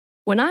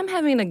When I'm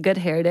having a good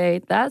hair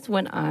day, that's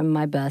when I'm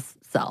my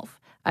best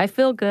self. I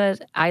feel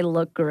good, I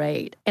look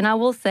great. And I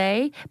will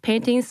say,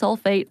 Pantene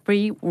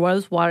sulfate-free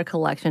rose water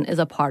collection is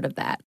a part of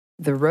that.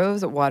 The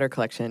Rose Water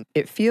Collection.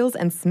 It feels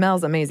and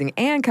smells amazing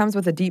and comes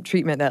with a deep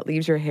treatment that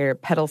leaves your hair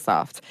petal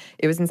soft.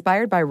 It was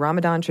inspired by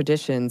Ramadan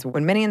traditions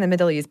when many in the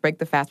Middle East break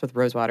the fast with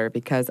rose water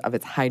because of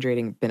its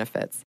hydrating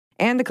benefits.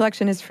 And the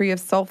collection is free of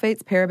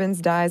sulfates,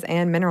 parabens, dyes,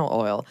 and mineral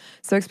oil.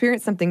 So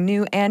experience something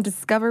new and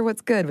discover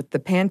what's good with the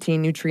Pantene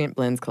Nutrient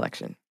Blends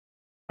collection.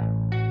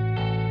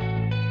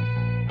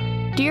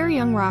 Dear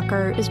Young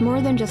Rocker is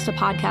more than just a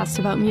podcast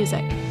about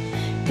music.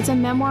 It's a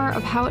memoir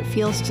of how it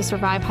feels to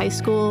survive high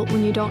school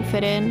when you don't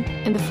fit in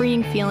and the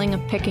freeing feeling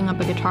of picking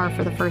up a guitar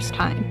for the first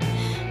time.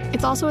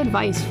 It's also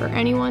advice for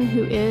anyone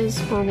who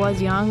is or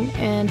was young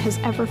and has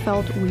ever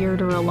felt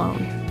weird or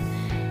alone.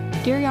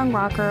 Dear Young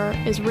Rocker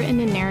is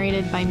written and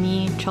narrated by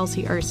me,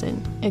 Chelsea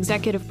Urson,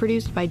 executive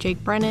produced by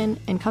Jake Brennan,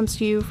 and comes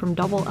to you from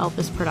Double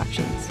Elvis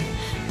Productions.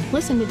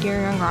 Listen to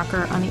Dear Young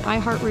Rocker on the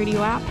iHeartRadio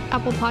app,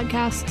 Apple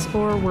Podcasts,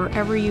 or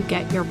wherever you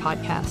get your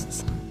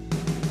podcasts.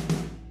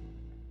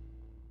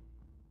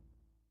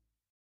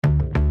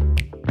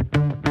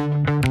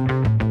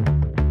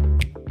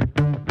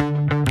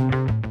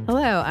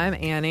 Hello, I'm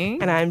Annie.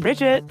 And I'm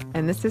Bridget.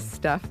 And this is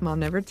Stuff Mom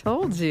Never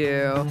Told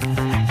You.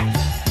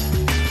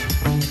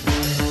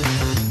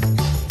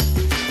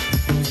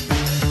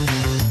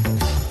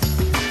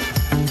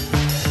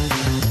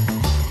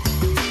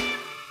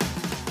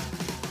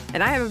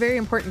 And I have a very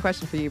important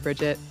question for you,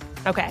 Bridget.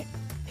 Okay,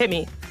 hit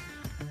me.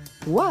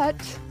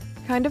 What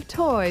kind of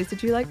toys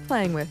did you like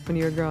playing with when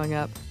you were growing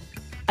up?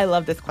 I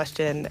love this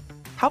question.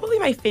 Probably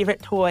my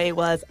favorite toy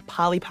was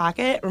Polly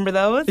Pocket. Remember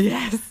those?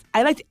 Yes.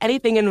 I liked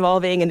anything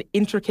involving an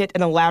intricate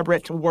and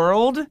elaborate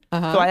world. So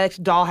I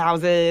liked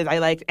dollhouses. I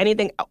liked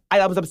anything.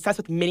 I was obsessed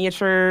with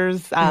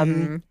miniatures.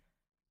 I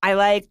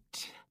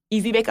liked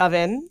Easy Bake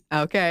Oven.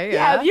 Okay,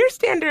 yeah. Your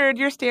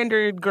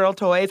standard girl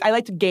toys. I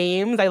liked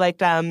games.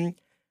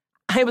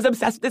 I was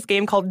obsessed with this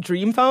game called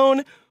Dream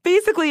Phone.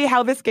 Basically,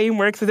 how this game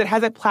works is it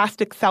has a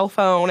plastic cell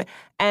phone,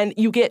 and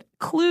you get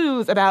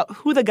clues about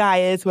who the guy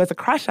is who has a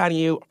crush on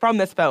you from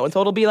this phone.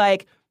 So it'll be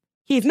like,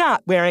 he's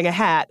not wearing a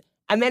hat.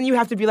 And then you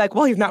have to be like,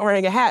 well, he's not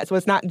wearing a hat, so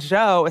it's not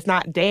Joe, it's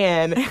not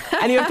Dan.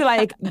 And you have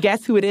to,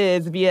 guess who it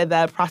is via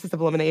the process of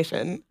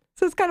elimination.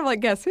 So it's kind of like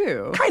Guess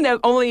Who? Kind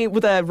of, only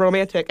with a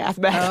romantic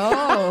aspect.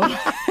 Oh.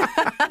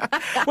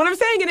 When I'm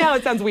saying it now,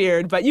 it sounds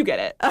weird, but you get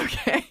it.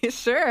 Okay,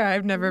 sure.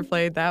 I've never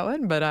played that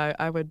one, but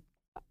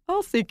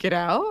I'll seek it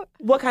out.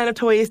 What kind of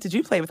toys did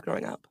you play with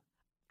growing up?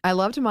 I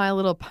loved My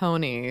Little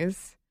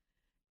Ponies,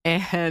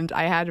 and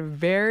I had a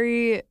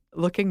very,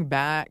 looking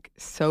back,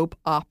 soap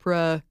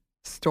opera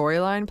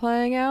storyline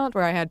playing out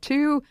where I had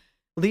two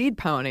lead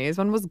ponies.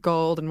 One was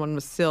gold and one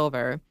was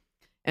silver.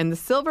 And the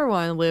silver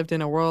one lived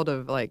in a world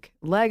of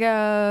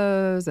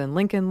Legos and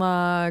Lincoln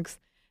Logs,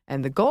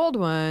 and the gold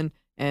one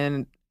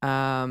and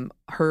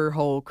her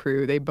whole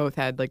crew, they both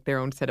had their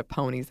own set of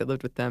ponies that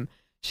lived with them.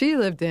 She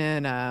lived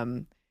in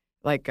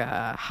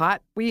a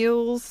Hot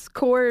Wheels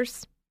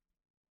course,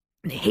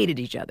 and they hated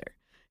each other.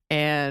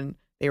 And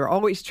they were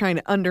always trying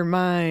to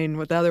undermine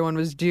what the other one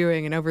was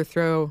doing and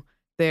overthrow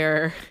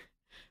the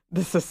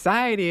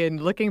society. And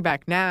looking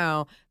back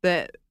now,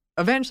 that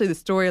eventually the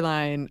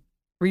storyline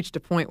reached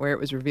a point where it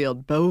was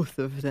revealed both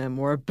of them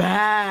were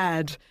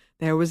bad.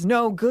 There was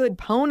no good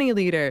pony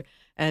leader.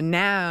 And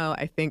now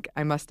I think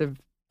I must have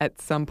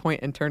at some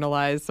point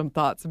internalized some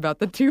thoughts about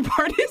the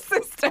two-party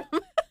system.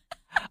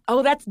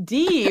 Oh, that's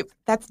deep.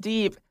 That's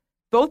deep.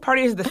 Both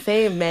parties are the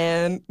same,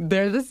 man.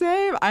 They're the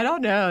same? I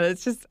don't know.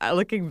 It's just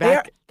looking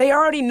back. They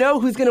already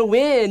know who's going to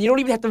win. You don't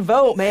even have to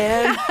vote,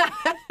 man.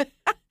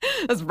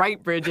 That's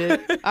right,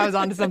 Bridget. I was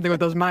onto something with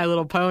those My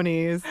Little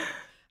Ponies.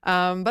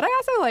 But I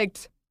also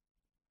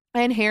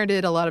I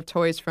inherited a lot of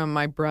toys from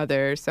my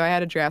brother. So I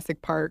had a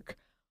Jurassic Park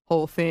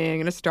whole thing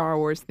and a Star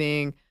Wars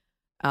thing.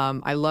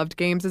 I loved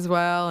games as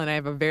well. And I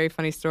have a very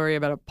funny story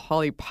about a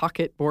Polly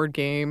Pocket board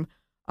game.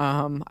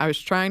 I was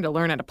trying to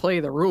learn how to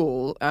play the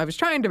rule. I was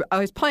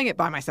playing it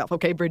by myself.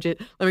 Okay, Bridget,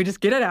 let me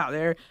just get it out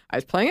there. I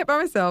was playing it by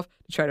myself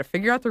to try to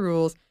figure out the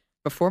rules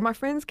before my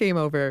friends came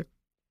over.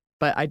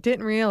 But I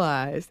didn't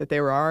realize that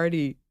they were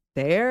already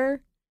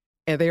there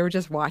and they were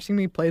just watching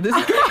me play this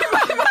game by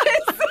myself.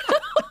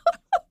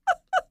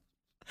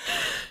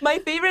 My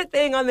favorite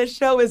thing on this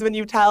show is when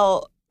you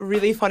tell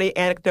really funny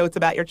anecdotes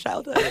about your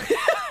childhood.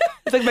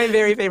 It's my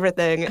very favorite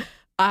thing.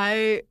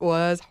 I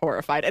was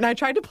horrified. And I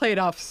tried to play it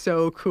off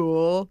so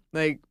cool.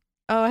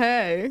 Oh,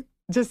 hey,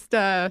 just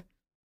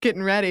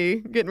getting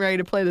ready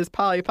to play this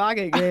Polly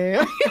Pocket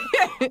game.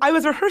 I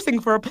was rehearsing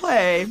for a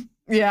play.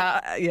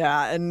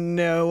 Yeah. And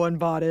no one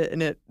bought it.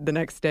 And the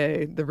next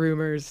day, the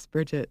rumors,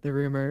 Bridget, the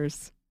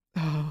rumors.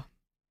 Oh.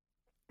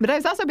 But I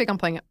was also big on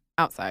playing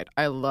outside.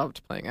 I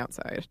loved playing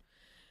outside.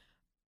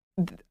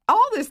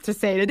 All this to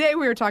say, today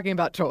we were talking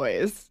about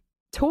toys.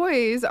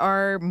 Toys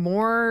are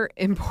more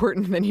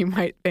important than you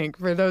might think.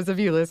 For those of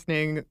you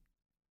listening,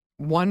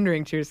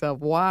 wondering to yourself,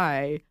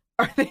 why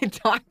are they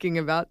talking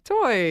about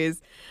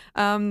toys?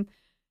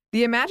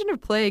 the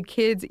imaginative play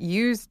kids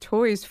use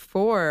toys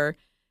for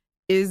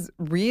is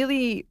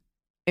really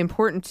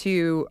important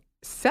to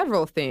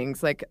several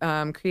things like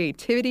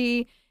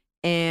creativity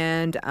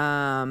and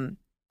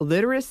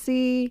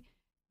literacy,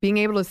 being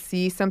able to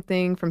see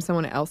something from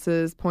someone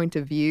else's point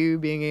of view,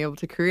 being able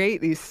to create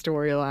these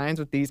storylines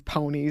with these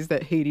ponies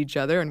that hate each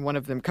other, and one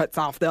of them cuts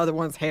off the other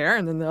one's hair,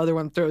 and then the other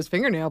one throws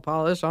fingernail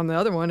polish on the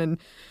other one, and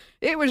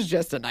it was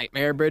just a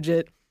nightmare,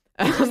 Bridget.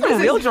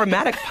 Real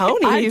dramatic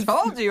ponies.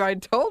 I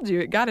told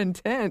you. It got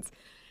intense.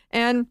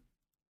 And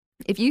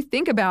if you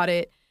think about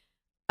it,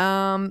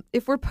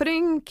 if we're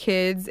putting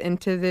kids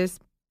into this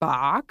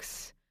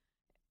box,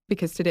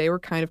 because today we're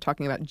kind of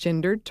talking about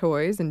gendered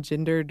toys and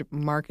gendered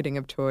marketing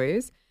of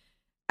toys,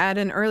 at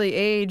an early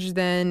age,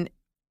 then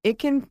it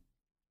can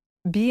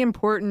be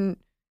important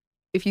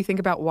if you think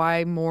about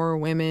why more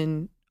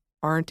women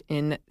aren't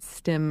in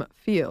STEM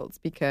fields,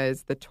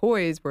 because the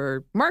toys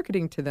we're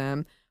marketing to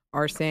them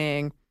are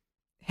saying,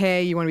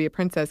 hey, you want to be a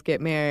princess,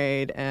 get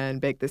married and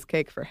bake this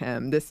cake for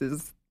him. This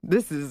is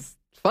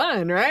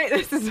fun, right?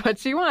 This is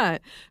what you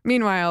want.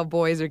 Meanwhile,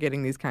 boys are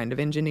getting these kind of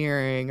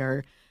engineering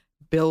or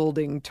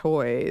building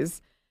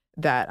toys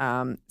that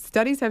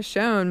studies have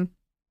shown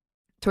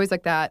toys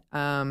like that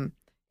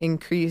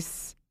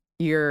increase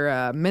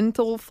your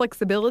mental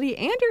flexibility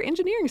and your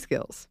engineering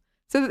skills.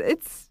 So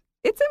it's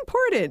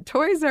important.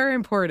 Toys are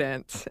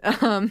important.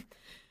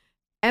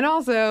 And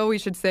also, we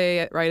should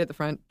say right at the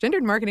front,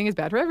 gendered marketing is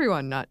bad for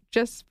everyone, not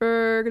just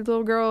for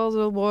little girls,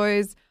 little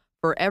boys,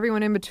 for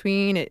everyone in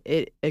between.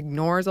 It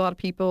ignores a lot of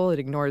people. It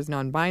ignores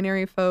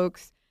non-binary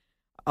folks.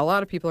 A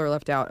lot of people are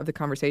left out of the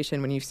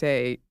conversation when you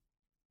say,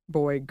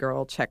 boy,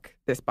 girl, check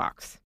this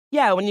box.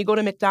 Yeah, when you go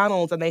to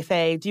McDonald's and they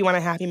say, do you want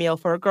a Happy Meal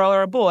for a girl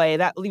or a boy?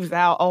 That leaves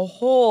out a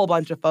whole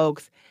bunch of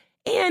folks.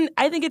 And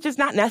I think it's just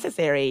not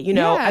necessary. You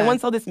know, Yeah. I once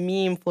saw this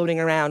meme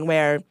floating around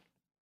where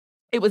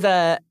it was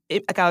a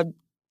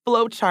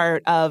flow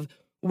chart of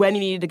when you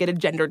needed to get a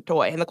gendered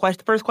toy. And the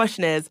first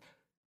question is,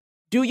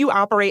 do you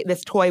operate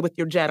this toy with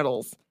your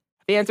genitals?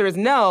 If the answer is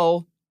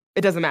no,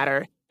 it doesn't matter.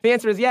 If the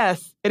answer is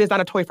yes, it is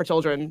not a toy for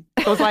children.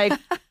 So it's like,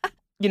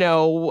 you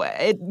know,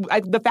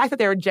 the fact that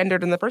they were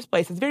gendered in the first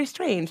place is very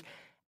strange.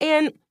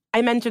 And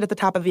I mentioned at the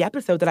top of the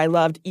episode that I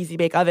loved Easy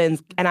Bake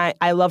Ovens, and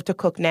I love to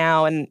cook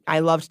now, and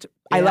I loved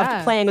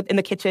playing in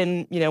the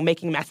kitchen, you know,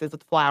 making messes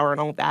with flour and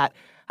all of that.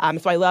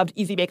 So I loved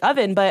Easy Bake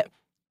Oven, but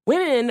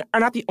women are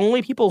not the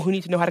only people who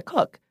need to know how to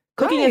cook.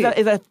 Cooking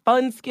is a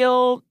fun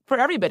skill for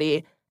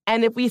everybody.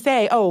 And if we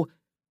say, oh,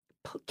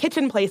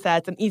 kitchen play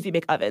sets and Easy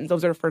Bake Ovens,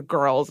 those are for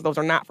girls, those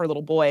are not for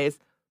little boys,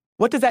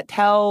 what does that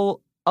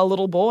tell a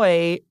little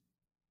boy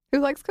Who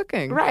likes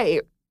cooking?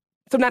 Right.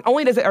 So not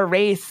only does it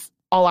erase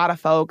a lot of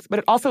folks, but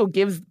it also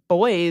gives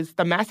boys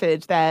the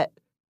message that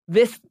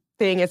this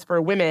thing is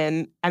for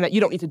women and that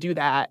you don't need to do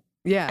that.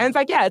 Yeah. And it's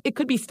like, yeah, it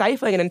could be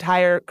stifling an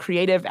entire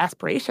creative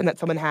aspiration that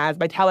someone has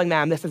by telling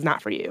them this is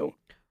not for you.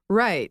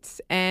 Right.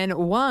 And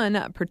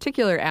one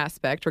particular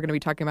aspect we're going to be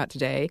talking about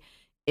today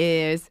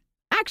is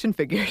action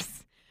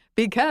figures.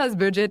 Because,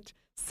 Bridget,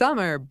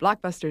 summer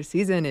blockbuster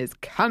season is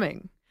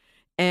coming.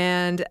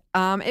 And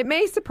it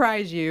may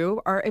surprise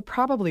you, or it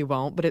probably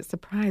won't, but it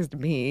surprised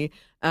me,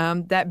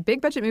 that big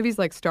budget movies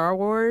like Star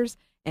Wars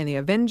and The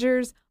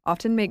Avengers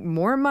often make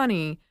more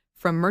money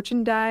from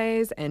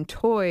merchandise and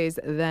toys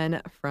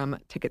than from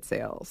ticket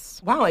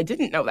sales. Wow, I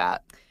didn't know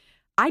that.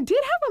 I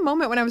did have a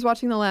moment when I was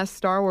watching the last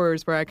Star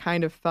Wars where I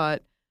kind of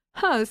thought,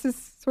 this is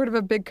sort of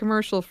a big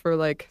commercial for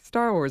like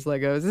Star Wars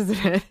Legos,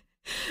 isn't it?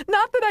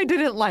 Not that I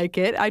didn't like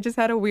it. I just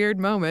had a weird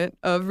moment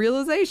of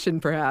realization,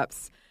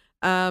 perhaps.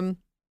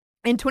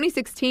 In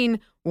 2016,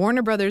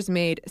 Warner Brothers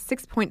made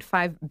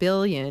 $6.5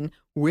 billion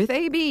with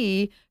a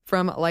B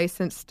from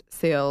licensed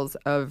sales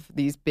of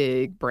these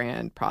big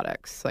brand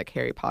products like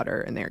Harry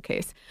Potter in their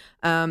case.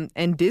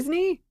 And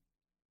Disney,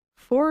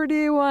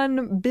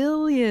 $41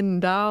 billion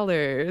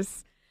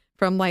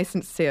from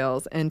licensed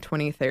sales in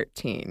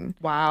 2013.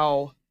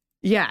 Wow.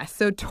 Yeah,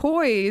 so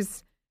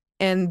toys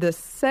and the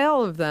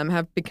sale of them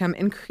have become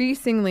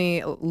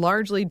increasingly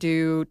largely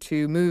due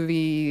to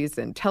movies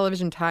and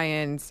television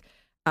tie-ins.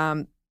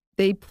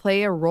 They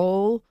play a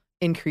role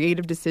in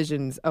creative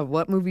decisions of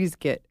what movies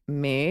get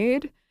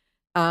made,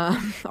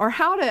 or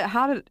how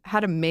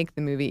to make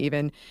the movie.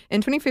 Even in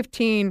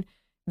 2015,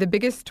 the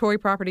biggest toy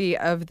property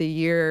of the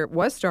year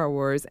was Star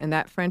Wars, and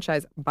that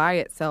franchise by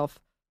itself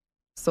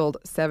sold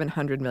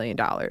 $700 million.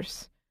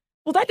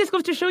 Well, that just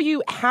goes to show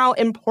you how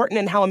important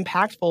and how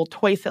impactful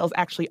toy sales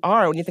actually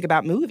are when you think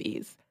about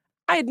movies.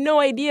 I had no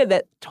idea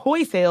that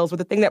toy sales were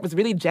the thing that was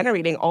really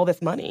generating all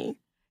this money.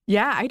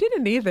 Yeah, I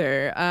didn't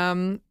either.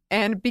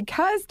 And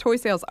because toy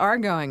sales are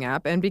going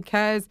up and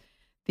because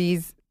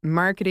these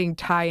marketing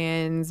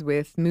tie-ins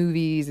with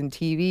movies and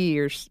TV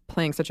are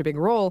playing such a big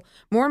role,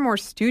 more and more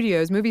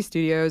studios, movie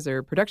studios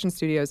or production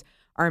studios,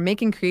 are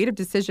making creative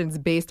decisions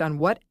based on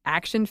what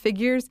action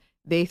figures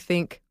they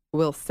think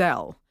will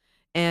sell.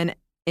 And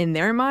in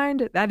their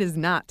mind, that is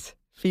not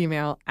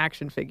female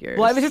action figures.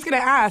 Well, I was just going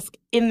to ask,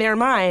 in their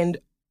mind,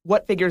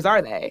 what figures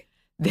are they?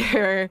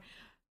 They're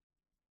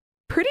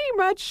pretty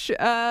much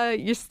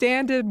your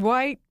standard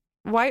white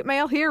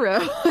male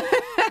hero.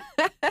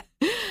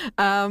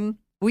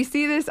 We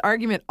see this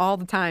argument all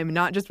the time,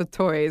 not just with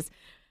toys.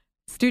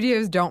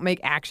 Studios don't make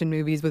action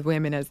movies with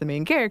women as the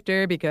main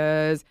character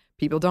because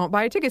people don't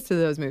buy tickets to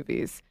those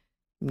movies.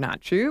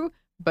 Not true,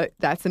 but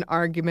that's an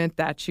argument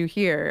that you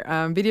hear.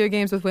 Video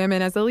games with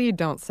women as the lead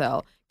don't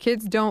sell.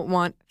 Kids don't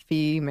want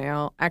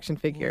female action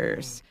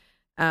figures.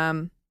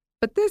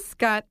 But this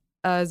got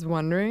us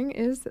wondering,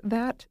 is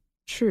that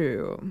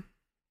true?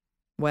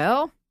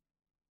 Well,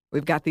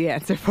 we've got the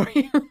answer for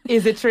you.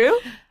 Is it true?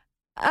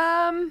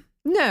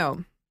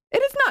 No.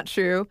 It is not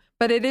true,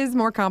 but it is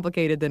more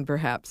complicated than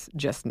perhaps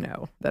just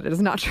know that it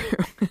is not true.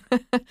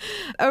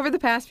 Over the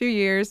past few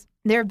years,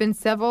 there have been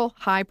several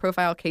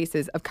high-profile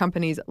cases of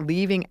companies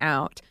leaving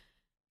out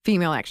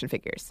female action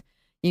figures.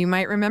 You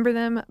might remember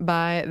them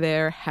by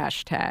their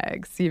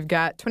hashtags. You've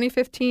got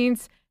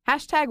 2015's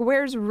hashtag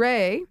Where's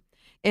Rey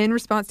in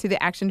response to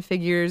the action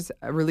figures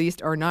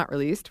released or not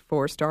released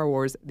for Star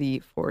Wars The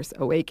Force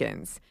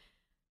Awakens.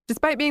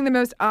 Despite being the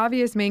most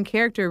obvious main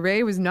character,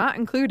 Rey was not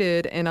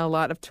included in a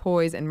lot of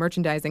toys and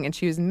merchandising, and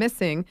she was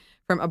missing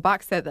from a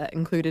box set that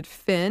included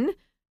Finn,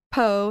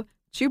 Poe,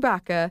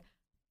 Chewbacca,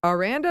 a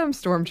random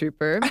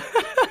stormtrooper,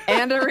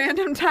 and a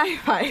random TIE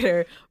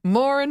fighter.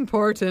 More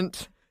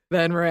important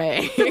than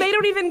Rey. So they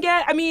don't even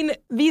get,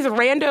 these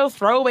rando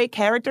throwaway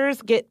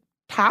characters get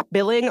top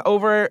billing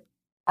over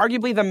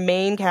arguably the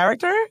main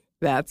character?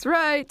 That's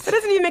right. That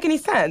doesn't even make any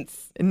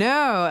sense.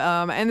 No,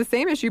 and the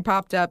same issue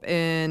popped up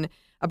in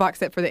a box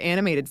set for the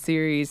animated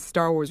series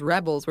Star Wars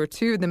Rebels, where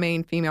two of the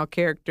main female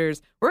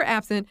characters were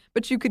absent,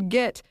 but you could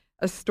get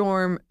a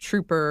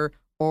stormtrooper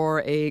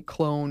or a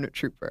clone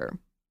trooper.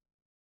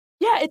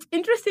 Yeah, it's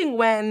interesting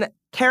when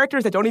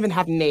characters that don't even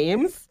have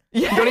names,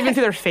 you don't even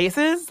see their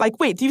faces. Like,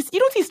 wait, you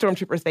don't see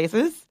stormtroopers'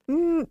 faces?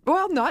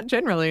 Well, not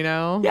generally,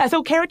 no. Yeah,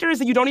 so characters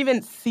that you don't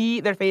even see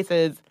their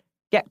faces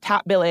get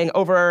top billing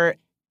over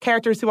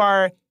characters who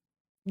are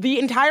the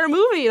entire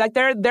movie. Like,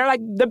 they're like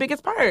the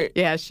biggest part.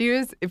 Yeah, she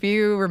was, if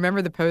you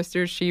remember the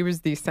poster, she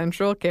was the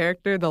central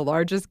character, the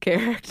largest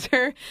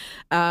character.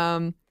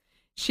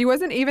 She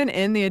wasn't even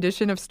in the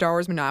edition of Star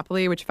Wars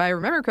Monopoly, which, if I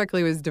remember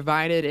correctly, was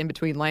divided in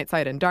between light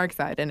side and dark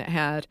side. And it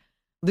had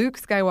Luke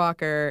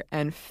Skywalker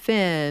and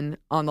Finn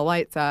on the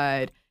light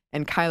side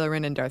and Kylo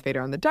Ren and Darth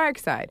Vader on the dark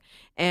side.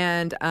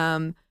 And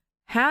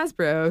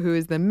Hasbro, who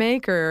is the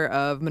maker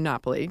of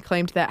Monopoly,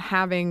 claimed that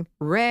having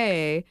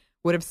Rey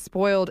would have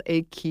spoiled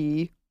a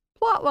key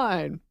plot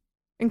line,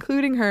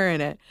 including her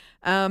in it.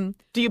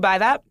 Do you buy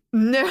that?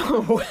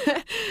 No.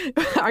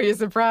 Are you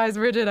surprised,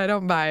 Bridget? I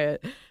don't buy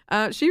it.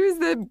 She was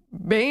the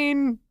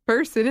main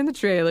person in the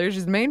trailer.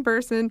 She's the main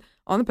person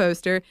on the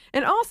poster.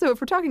 And also,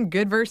 if we're talking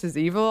good versus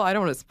evil, I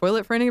don't want to spoil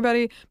it for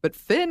anybody, but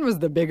Finn was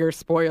the bigger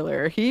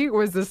spoiler. He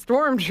was the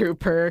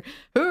stormtrooper.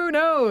 Who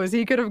knows?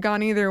 He could have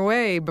gone either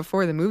way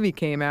before the movie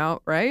came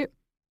out, right?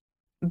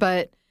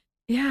 But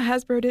yeah,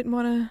 Hasbro didn't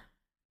want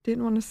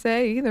to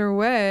say either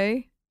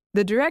way.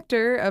 The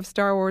director of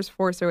Star Wars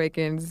Force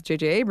Awakens,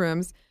 J.J.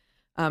 Abrams,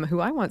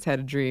 who I once had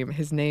a dream,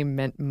 his name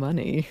meant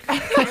money.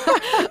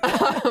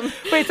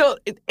 Wait, so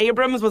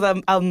Abrams was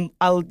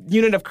a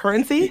unit of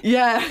currency?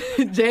 Yeah,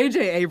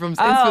 J.J. Abrams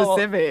in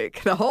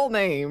specific, the whole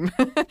name.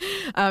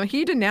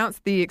 He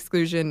denounced the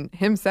exclusion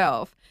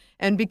himself.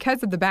 And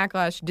because of the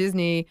backlash,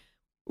 Disney,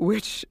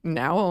 which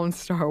now owns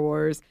Star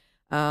Wars,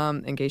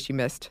 in case you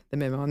missed the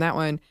memo on that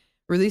one,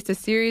 released a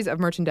series of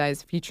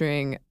merchandise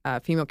featuring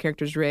female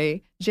characters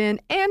Rey, Jyn,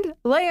 and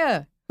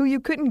Leia, who you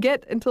couldn't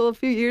get until a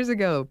few years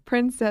ago.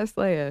 Princess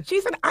Leia.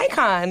 She's an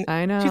icon.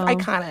 I know. She's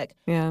iconic.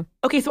 Yeah.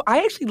 Okay, so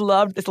I actually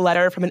loved this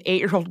letter from an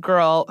 8-year-old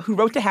girl who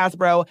wrote to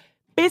Hasbro,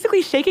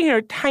 basically shaking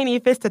her tiny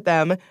fist at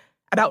them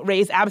about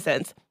Rey's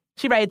absence.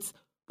 She writes,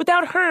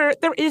 "Without her,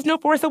 there is no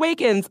Force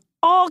Awakens."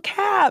 All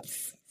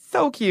caps.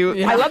 So cute.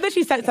 Yeah. I love that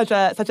she sent such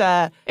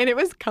a... And it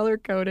was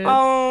color-coded.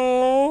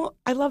 Oh,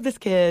 I love this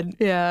kid.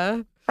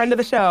 Yeah. Friend of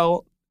the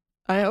show.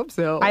 I hope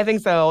so. I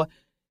think so.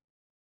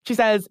 She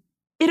says,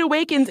 "It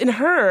awakens in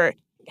her."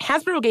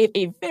 Hasbro gave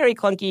a very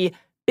clunky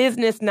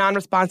business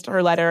non-response to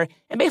her letter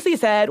and basically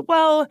said,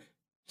 well,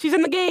 she's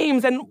in the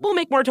games and we'll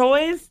make more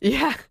toys.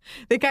 Yeah.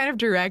 They kind of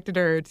directed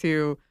her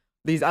to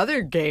these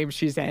other games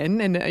she's in.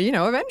 And,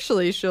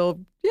 eventually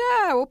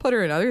we'll put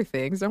her in other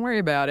things. Don't worry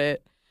about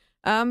it.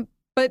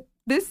 But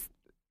this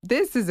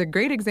is a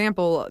great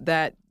example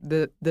that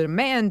the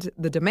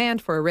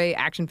demand for a Rey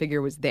action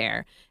figure was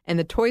there, and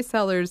the toy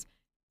sellers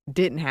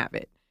didn't have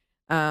it.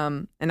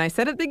 And I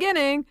said at the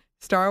beginning,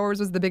 Star Wars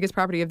was the biggest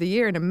property of the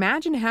year, and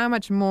imagine how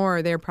much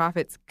more their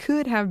profits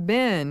could have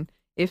been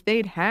if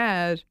they'd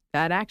had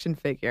that action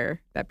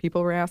figure that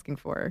people were asking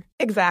for.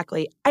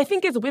 Exactly. I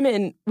think as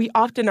women, we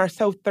often are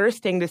so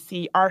thirsting to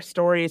see our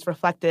stories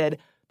reflected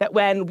that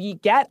when we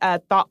get a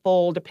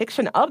thoughtful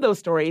depiction of those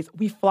stories,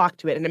 we flock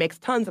to it, and it makes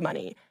tons of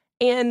money.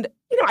 And,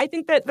 I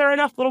think that there are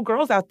enough little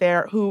girls out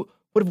there who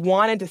would have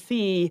wanted to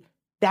see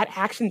that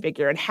action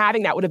figure, and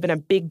having that would have been a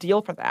big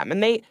deal for them.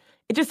 And it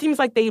just seems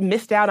like they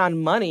missed out on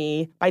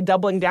money by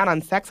doubling down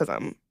on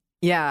sexism.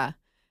 Yeah.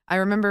 I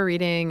remember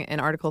reading an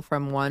article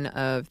from one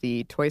of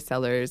the toy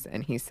sellers,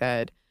 and he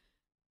said,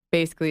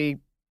 basically,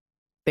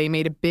 they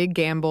made a big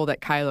gamble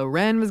that Kylo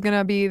Ren was going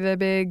to be the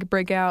big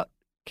breakout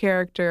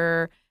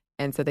character,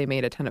 and so they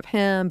made a ton of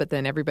him, but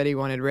then everybody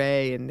wanted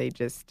Rey, and they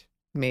just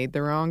made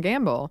the wrong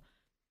gamble.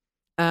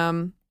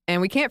 And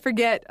we can't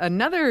forget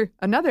another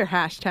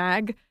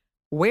hashtag,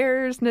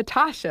 where's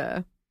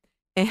Natasha?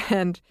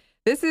 And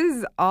this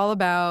is all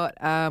about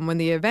when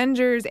the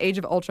Avengers Age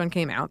of Ultron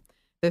came out,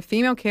 the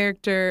female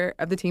character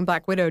of the team,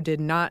 Black Widow,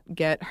 did not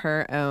get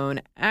her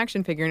own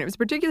action figure. And it was a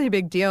particularly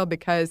big deal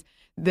because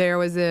there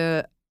was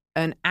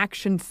an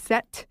action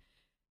set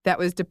that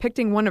was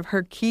depicting one of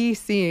her key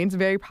scenes, a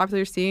very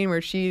popular scene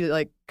where she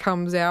like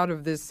comes out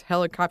of this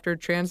helicopter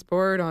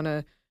transport on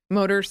a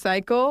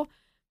motorcycle.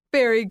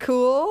 Very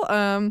cool.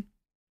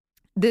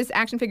 This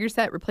action figure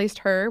set replaced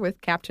her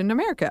with Captain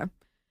America.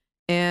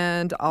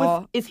 And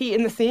is he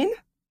in the scene?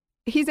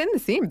 He's in the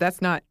scene, but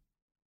that's not,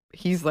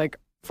 he's like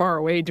far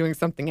away doing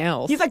something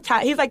else. He's like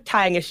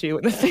tying a shoe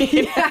in the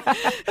scene.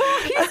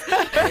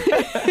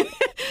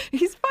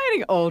 He's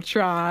fighting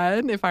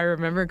Ultron, if I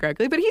remember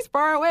correctly, but he's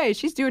far away.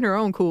 She's doing her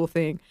own cool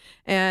thing.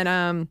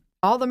 And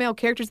all the male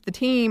characters of the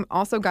team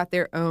also got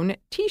their own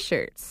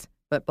T-shirts,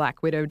 but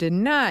Black Widow did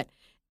not.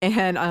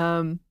 And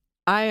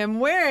I am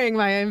wearing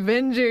my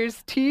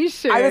Avengers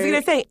T-shirt. I was going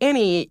to say,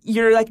 Annie,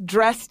 you're like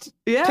dressed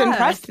to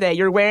impress today.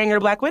 You're wearing your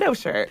Black Widow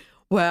shirt.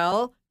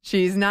 Well,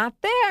 she's not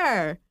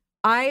there.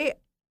 I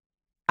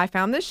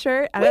found this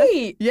shirt.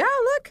 Wait. Yeah,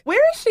 look.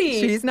 Where is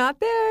she? She's not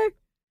there.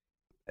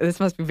 This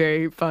must be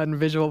very fun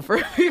visual for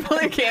people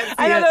that can't see it.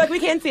 I know, like, we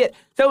can't see it.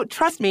 So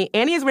trust me,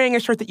 Annie is wearing a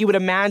shirt that you would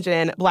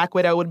imagine Black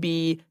Widow would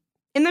be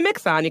in the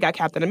mix on. You got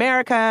Captain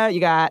America, you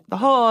got the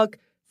Hulk,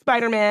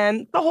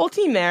 Spider-Man, the whole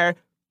team there.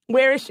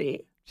 Where is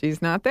she?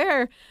 She's not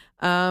there.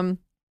 But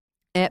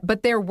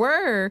there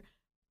were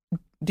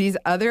these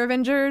other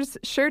Avengers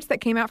shirts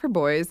that came out for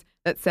boys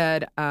that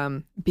said,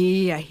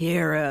 be a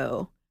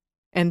hero.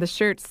 And the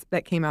shirts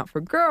that came out for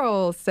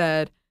girls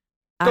said,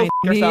 Go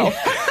yourself.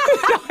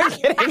 No, I'm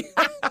kidding.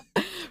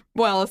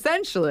 Well,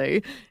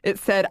 essentially, it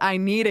said, I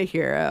need a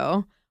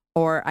hero,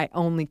 or I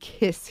only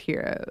kiss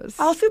heroes.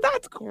 Oh, see,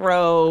 that's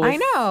gross. I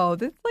know.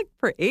 That's like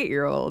for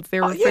 8-year-olds.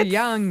 They were for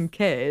young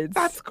kids.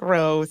 That's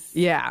gross.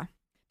 Yeah.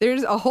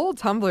 There's a whole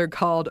Tumblr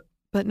called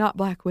But Not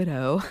Black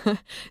Widow,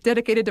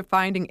 dedicated to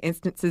finding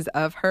instances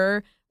of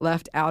her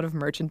left out of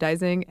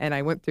merchandising. And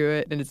I went through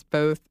it, and it's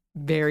both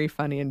very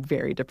funny and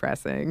very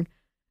depressing.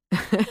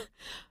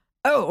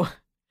 Oh,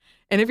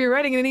 and if you're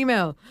writing an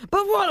email,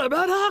 but what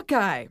about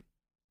Hawkeye?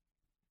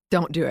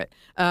 Don't do it.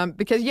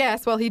 Because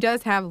yes, while he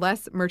does have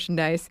less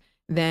merchandise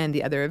than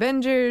the other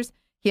Avengers,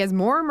 he has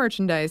more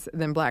merchandise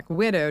than Black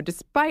Widow,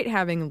 despite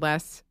having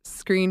less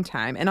screen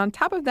time. And on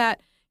top of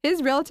that,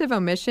 his relative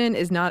omission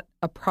is not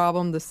a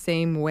problem the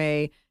same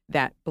way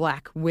that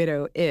Black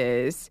Widow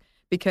is,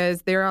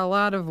 because there are a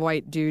lot of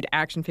white dude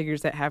action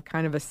figures that have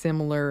kind of a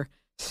similar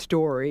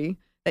story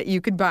that you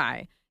could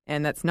buy.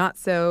 And that's not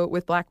so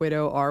with Black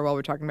Widow, or while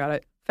we're talking about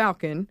it,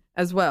 Falcon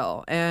as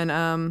well.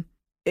 And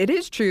it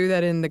is true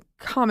that in the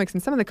comics, in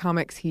some of the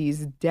comics,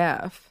 he's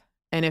deaf.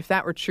 And if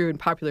that were true in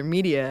popular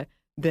media,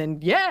 then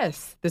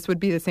yes, this would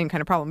be the same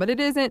kind of problem. But it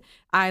isn't.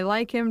 I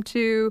like him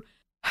too.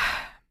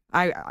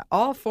 I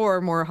all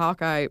for more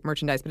Hawkeye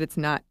merchandise, but it's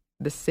not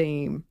the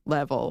same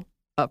level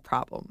of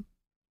problem.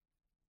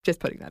 Just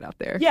putting that out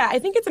there. Yeah, I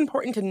think it's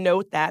important to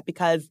note that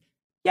because,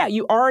 yeah,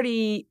 you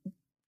already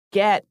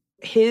get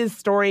his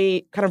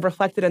story kind of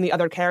reflected in the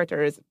other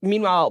characters.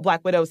 Meanwhile,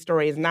 Black Widow's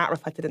story is not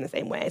reflected in the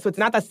same way. So it's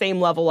not the same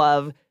level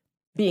of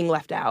being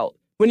left out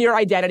when your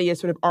identity is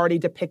sort of already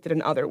depicted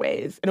in other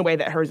ways, in a way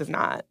that hers is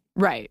not.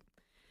 Right.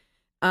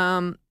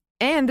 And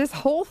this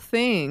whole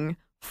thing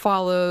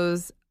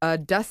follows a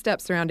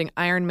dust-up surrounding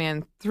Iron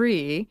Man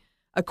 3.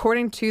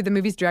 According to the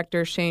movie's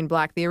director, Shane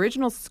Black, the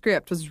original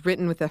script was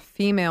written with a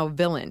female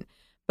villain,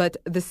 but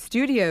the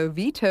studio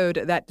vetoed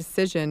that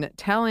decision,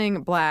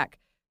 telling Black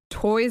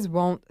toys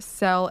won't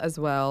sell as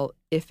well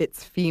if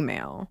it's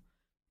female.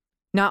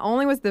 Not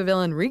only was the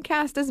villain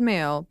recast as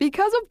male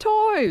because of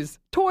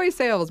toy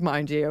sales,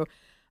 mind you,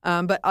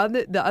 but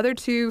the other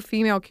two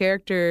female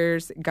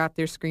characters got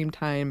their screen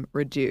time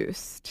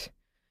reduced.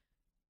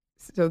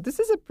 So this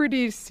is a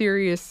pretty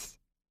serious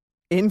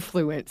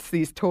influence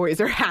these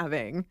toys are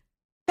having.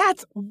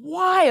 That's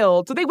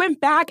wild. So they went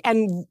back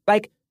and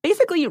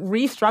basically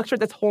restructured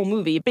this whole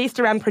movie based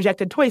around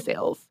projected toy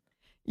sales.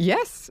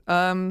 Yes,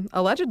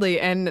 allegedly.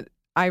 And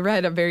I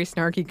read a very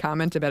snarky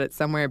comment about it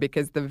somewhere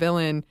because the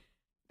villain,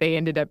 they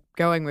ended up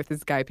going with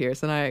is Guy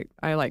Pearce. And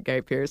I like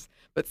Guy Pearce.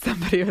 But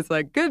somebody was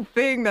like, good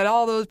thing that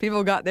all those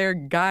people got their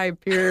Guy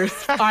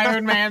Pearce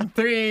Iron Man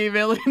 3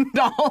 villain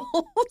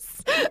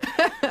dolls.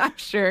 I'm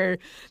sure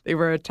they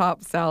were a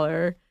top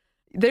seller.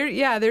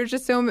 There's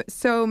just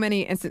so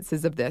many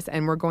instances of this.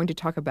 And we're going to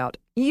talk about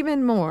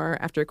even more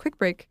after a quick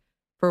break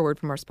for a word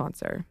from our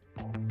sponsor.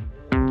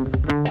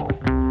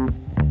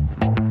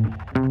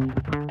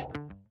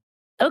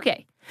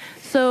 Okay,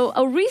 so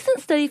A recent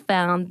study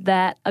found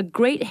that a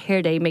great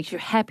hair day makes you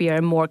happier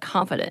and more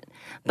confident.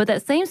 But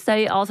that same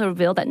study also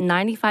revealed that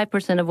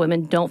 95% of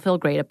women don't feel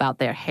great about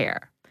their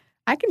hair.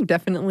 I can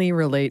definitely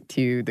relate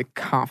to the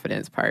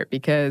confidence part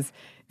because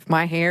if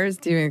my hair is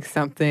doing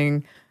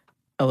something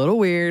a little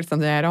weird,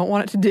 something I don't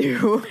want it to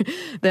do,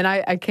 then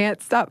I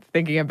can't stop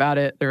thinking about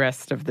it the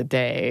rest of the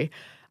day.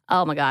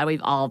 Oh my God, we've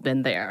all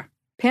been there.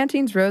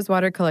 Pantene's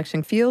Rosewater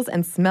collection feels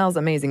and smells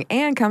amazing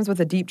and comes with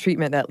a deep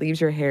treatment that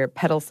leaves your hair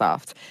petal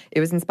soft. It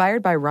was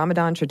inspired by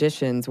Ramadan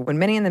traditions when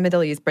many in the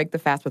Middle East break the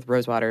fast with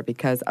rosewater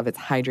because of its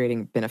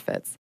hydrating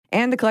benefits.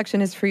 And the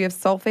collection is free of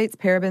sulfates,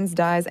 parabens,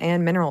 dyes,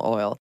 and mineral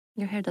oil.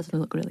 Your hair does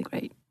look really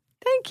great.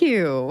 Thank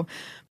you.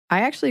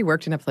 I actually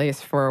worked in a place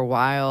for a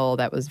while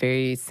that was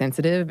very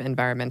sensitive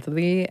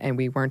environmentally, and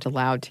we weren't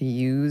allowed to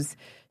use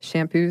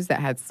shampoos that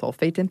had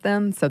sulfate in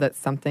them, so that's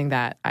something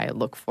that I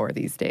look for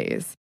these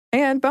days.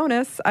 And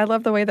bonus, I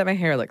love the way that my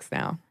hair looks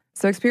now.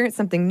 So experience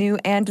something new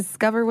and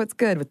discover what's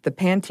good with the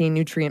Pantene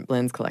Nutrient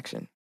Blends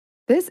collection.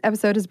 This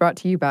episode is brought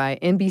to you by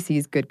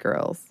NBC's Good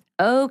Girls.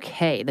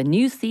 Okay, the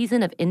new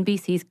season of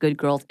NBC's Good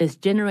Girls is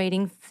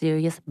generating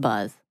serious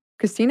buzz.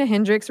 Christina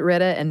Hendricks,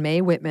 Retta, and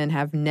Mae Whitman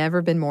have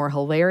never been more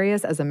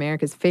hilarious as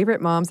America's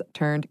favorite moms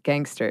turned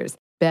gangsters,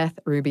 Beth,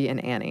 Ruby,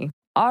 and Annie.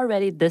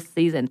 Already this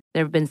season,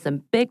 there have been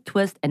some big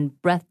twists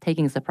and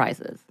breathtaking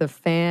surprises. The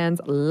fans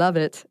love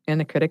it,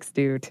 and the critics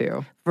do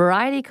too.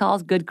 Variety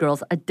calls Good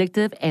Girls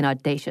addictive and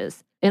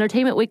audacious.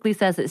 Entertainment Weekly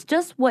says it's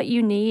just what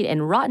you need,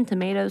 and Rotten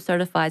Tomatoes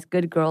certifies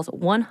Good Girls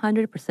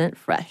 100%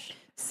 fresh.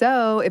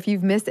 So if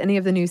you've missed any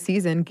of the new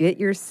season, get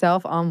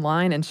yourself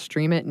online and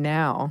stream it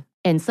now.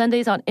 And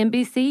Sundays on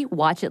NBC,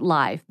 watch it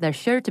live. There's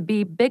sure to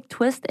be big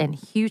twists and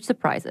huge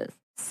surprises.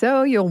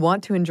 So you'll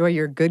want to enjoy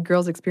your Good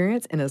Girls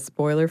experience in a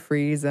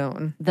spoiler-free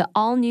zone. The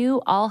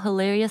all-new,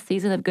 all-hilarious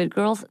season of Good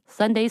Girls,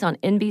 Sundays on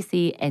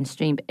NBC and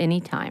streamed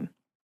anytime.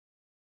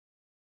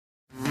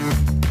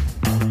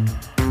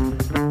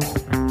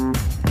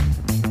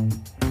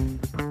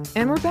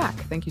 And we're back.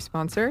 Thank you,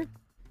 sponsor.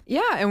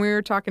 Yeah, and we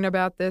were talking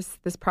about this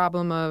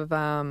problem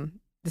of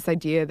this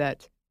idea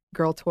that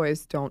girl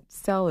toys don't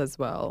sell as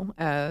well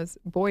as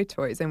boy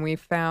toys. And we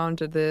found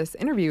this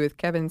interview with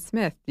Kevin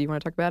Smith. Do you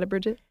want to talk about it,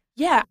 Bridget?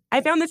 Yeah,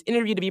 I found this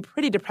interview to be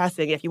pretty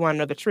depressing, if you want to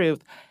know the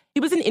truth. It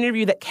was an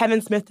interview that Kevin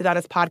Smith did on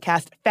his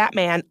podcast, Fat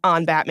Man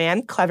on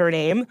Batman, clever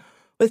name,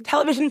 with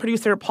television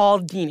producer Paul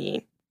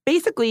Dini.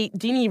 Basically,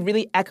 Dini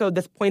really echoed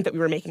this point that we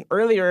were making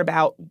earlier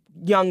about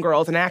young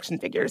girls and action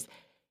figures.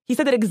 He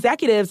said that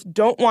executives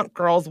don't want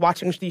girls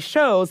watching these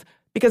shows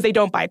because they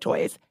don't buy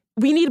toys.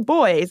 We need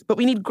boys, but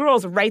we need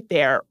girls right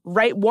there,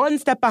 right one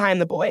step behind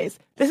the boys.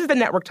 This is the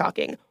network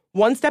talking.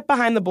 One step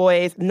behind the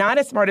boys, not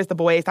as smart as the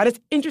boys, not as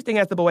interesting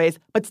as the boys,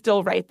 but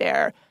still right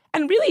there.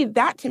 And really,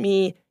 that to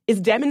me is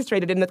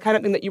demonstrated in the kind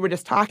of thing that you were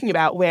just talking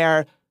about,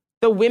 where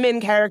the women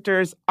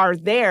characters are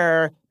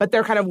there, but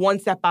they're kind of one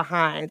step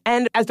behind.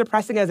 And as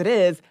depressing as it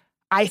is,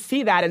 I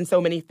see that in so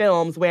many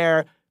films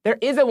where there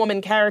is a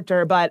woman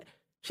character, but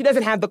she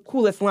doesn't have the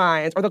coolest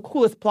lines or the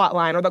coolest plot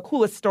line or the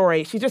coolest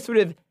story. She's just sort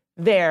of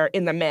there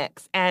in the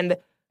mix. And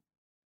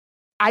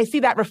I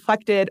see that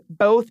reflected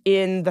both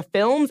in the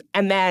films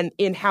and then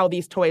in how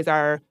these toys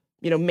are,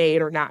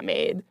 made or not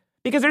made.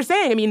 Because they're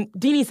saying,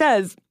 Dini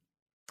says,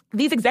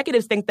 these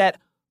executives think that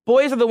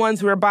boys are the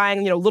ones who are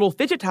buying, little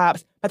fidget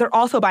tops, but they're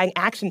also buying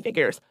action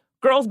figures.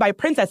 Girls buy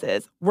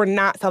princesses. We're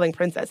not selling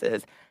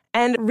princesses.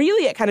 And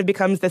really, it kind of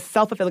becomes this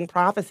self-fulfilling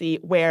prophecy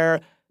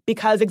where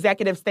because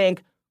executives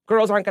think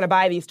girls aren't going to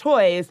buy these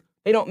toys,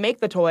 they don't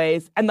make the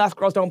toys, and thus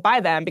girls don't buy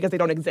them because they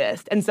don't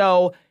exist. And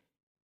so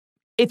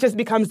it just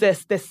becomes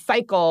this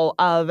cycle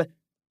of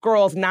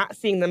girls not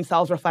seeing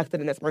themselves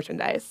reflected in this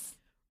merchandise.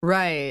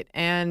 Right.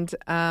 And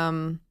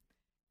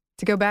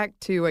to go back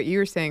to what you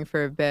were saying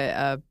for a bit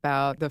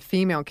about the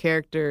female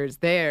characters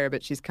there,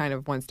 but she's kind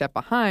of one step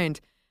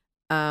behind,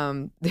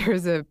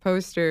 there's a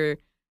poster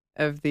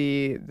of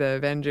the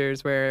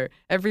Avengers where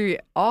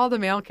all the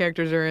male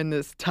characters are in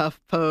this tough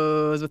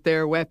pose with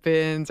their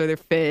weapons or their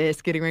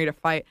fists getting ready to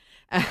fight.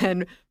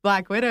 And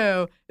Black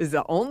Widow is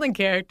the only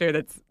character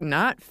that's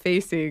not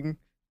facing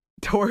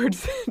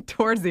towards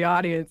the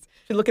audience.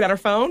 She's looking at her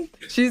phone?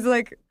 She's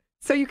like,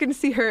 so you can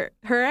see her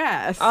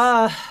ass.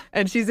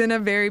 And she's in a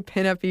very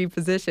pin-up-y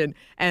position.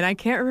 And I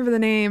can't remember the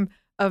name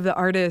of the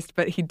artist,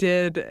 but he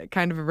did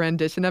kind of a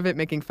rendition of it,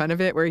 making fun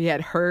of it, where he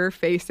had her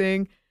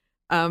facing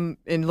and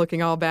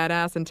looking all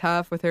badass and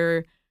tough with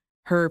her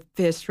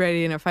fist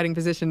ready in a fighting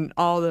position,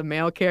 all the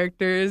male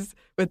characters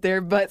with their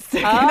butts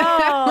sticking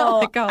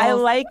out. I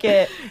like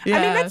it.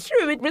 Yeah. That's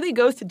true. It really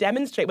goes to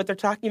demonstrate what they're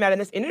talking about in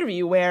this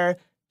interview, where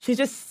she's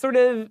just sort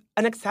of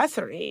an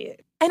accessory.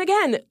 And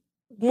again,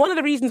 one of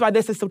the reasons why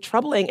this is so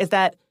troubling is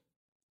that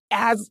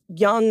as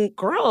young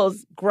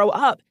girls grow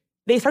up,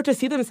 they start to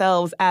see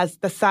themselves as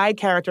the side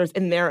characters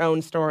in their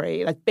own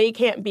story. Like, they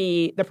can't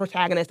be the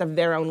protagonist of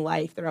their own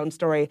life, their own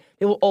story.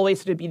 They will always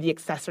sort of be the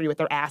accessory with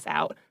their ass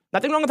out.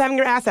 Nothing wrong with having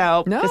your ass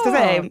out. No. Just to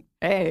say,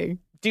 hey,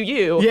 do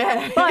you?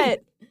 Yeah.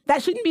 But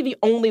that shouldn't be the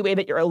only way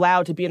that you're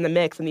allowed to be in the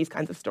mix in these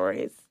kinds of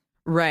stories.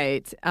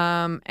 Right.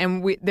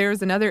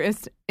 There's another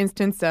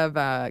instance of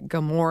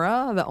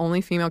Gamora, the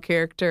only female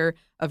character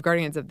of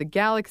Guardians of the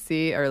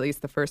Galaxy, or at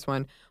least the first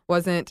one,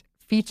 wasn't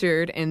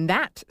featured in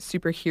that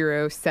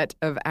superhero set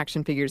of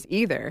action figures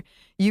either.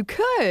 You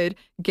could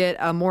get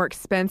a more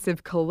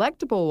expensive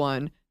collectible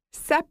one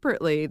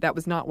separately that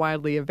was not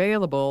widely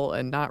available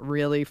and not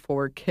really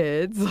for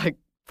kids, like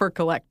for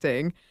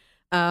collecting.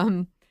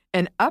 And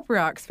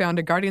Uproxx found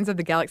a Guardians of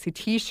the Galaxy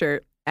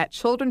t-shirt at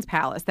Children's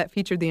Palace that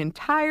featured the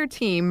entire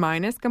team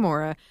minus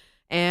Gamora,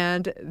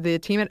 and the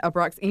team at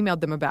Uproxx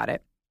emailed them about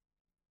it.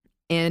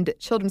 And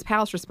Children's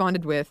Palace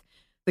responded with,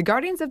 "The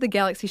Guardians of the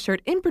Galaxy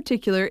shirt in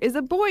particular is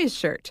a boy's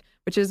shirt,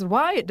 which is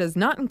why it does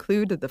not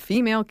include the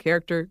female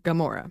character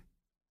Gamora."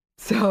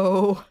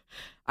 So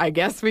I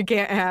guess we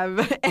can't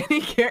have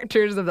any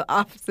characters of the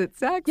opposite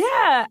sex.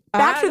 Yeah.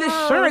 Back to this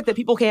shirt that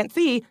people can't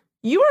see.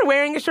 You are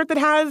wearing a shirt that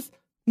has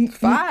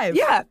 5.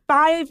 Yeah,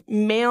 5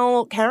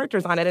 male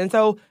characters on it. And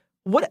so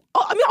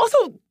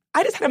also,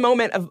 I just had a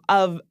moment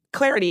of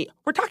clarity.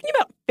 We're talking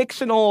about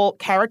fictional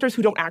characters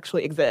who don't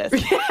actually exist.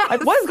 Yes.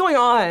 Like, what is going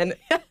on?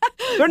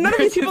 None of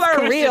these people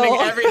are real.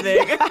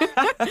 Everything.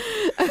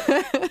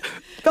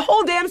 The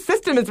whole damn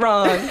system is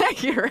wrong.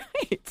 You're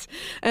right.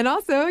 And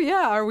also,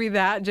 are we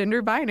that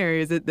gender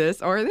binary? Is it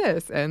this or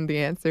this? And the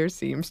answer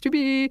seems to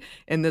be,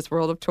 in this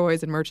world of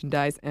toys and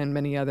merchandise and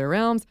many other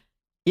realms,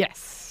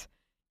 yes.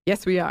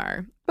 Yes, we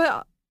are.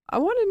 But I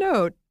want to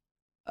note,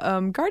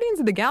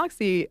 Guardians of the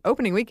Galaxy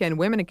opening weekend,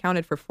 women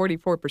accounted for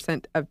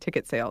 44% of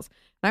ticket sales.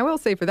 And I will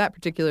say for that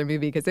particular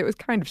movie, because it was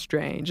kind of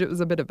strange, it was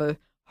a bit of a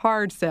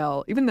hard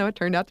sell, even though it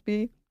turned out to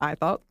be, I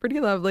thought, pretty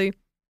lovely.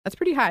 That's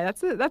pretty high.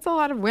 That's a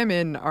lot of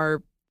women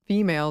are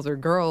females or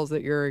girls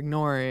that you're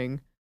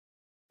ignoring.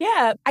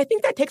 Yeah, I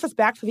think that takes us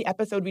back to the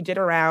episode we did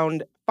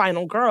around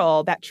Final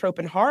Girl, that trope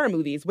in horror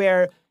movies,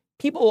 where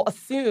people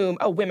assume,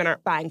 women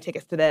aren't buying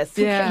tickets to this.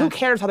 Yeah. Who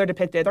cares how they're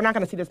depicted? They're not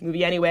going to see this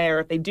movie anyway, or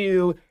if they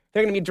do,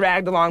 they're going to be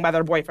dragged along by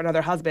their boyfriend or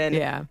their husband.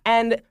 Yeah.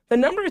 And the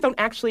numbers don't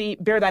actually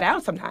bear that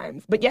out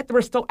sometimes, but yet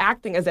we're still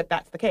acting as if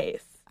that's the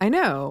case. I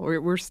know.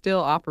 We're still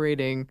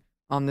operating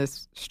on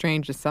this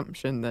strange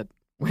assumption that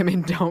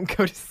women don't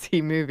go to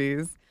see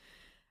movies.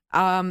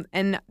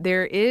 And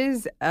there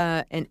is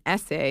an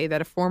essay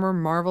that a former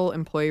Marvel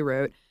employee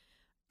wrote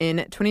in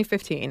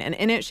 2015. And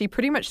in it, she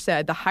pretty much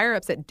said the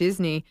higher-ups at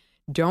Disney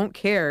don't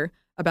care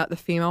about the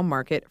female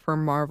market for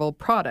Marvel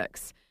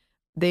products.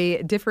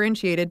 They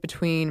differentiated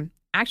between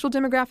actual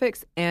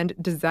demographics and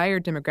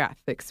desired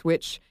demographics,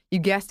 which, you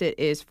guessed it,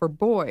 is for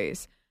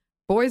boys.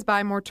 Boys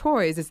buy more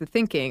toys is the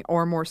thinking,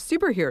 or more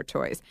superhero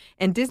toys.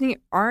 And Disney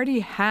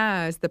already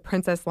has the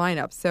princess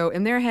lineup. So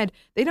in their head,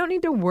 they don't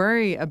need to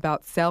worry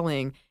about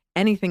selling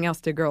anything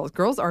else to girls.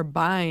 Girls are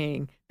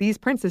buying these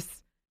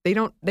princesses. They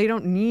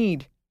don't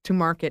need to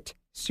market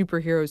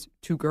superheroes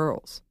to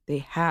girls. They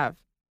have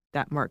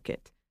that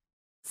market.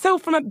 So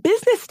from a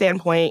business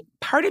standpoint,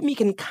 part of me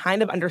can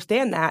kind of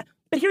understand that,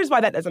 but here's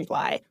why that doesn't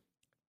fly.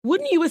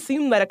 Wouldn't you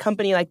assume that a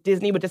company like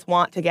Disney would just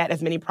want to get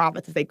as many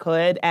profits as they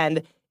could?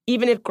 And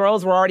even if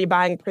girls were already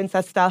buying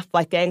princess stuff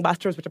like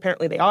gangbusters, which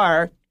apparently they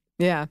are,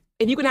 yeah,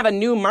 if you can have a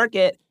new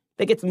market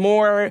that gets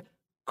more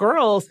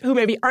girls who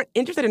maybe aren't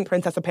interested in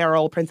princess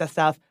apparel, princess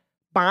stuff,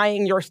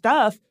 buying your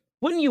stuff,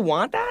 wouldn't you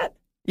want that?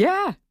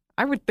 Yeah,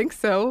 I would think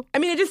so. I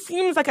mean, it just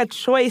seems like a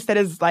choice that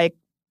is like,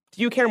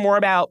 do you care more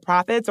about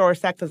profits or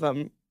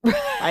sexism?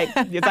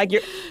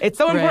 It's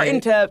so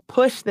important to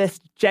push this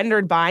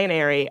gendered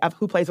binary of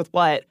who plays with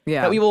what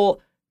that we will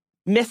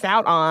miss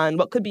out on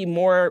what could be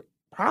more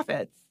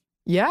profits.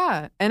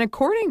 Yeah. And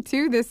according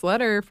to this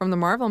letter from the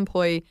Marvel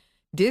employee,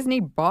 Disney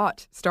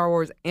bought Star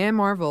Wars and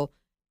Marvel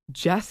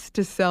just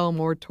to sell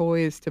more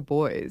toys to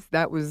boys.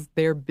 That was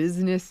their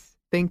business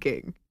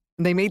thinking.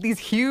 They made these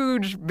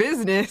huge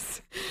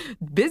business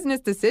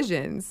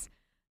decisions.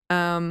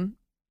 And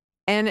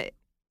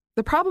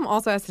the problem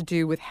also has to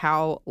do with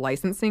how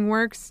licensing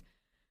works.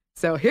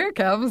 So here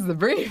comes the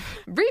brief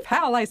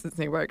how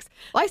licensing works.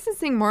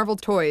 Licensing Marvel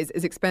toys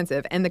is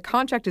expensive, and the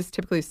contract is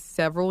typically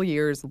several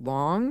years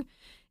long.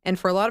 And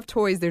for a lot of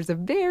toys, there's a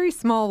very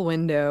small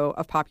window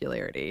of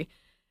popularity.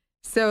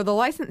 So the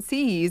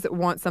licensees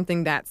want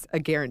something that's a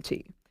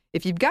guarantee.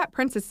 If you've got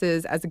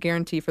princesses as a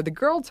guarantee for the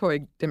girl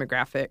toy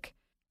demographic,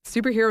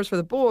 superheroes for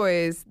the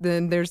boys,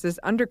 then there's this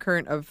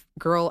undercurrent of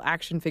girl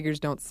action figures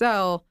don't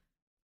sell.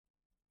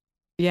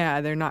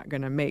 Yeah, they're not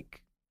going to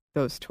make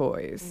those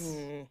toys.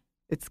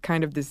 It's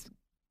kind of this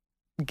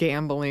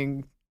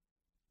gambling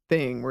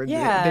thing where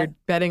they're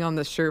betting on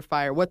the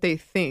surefire, what they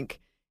think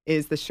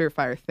is the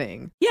surefire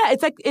thing. Yeah,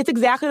 it's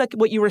exactly like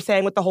what you were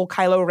saying with the whole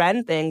Kylo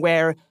Ren thing,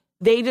 where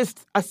they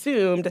just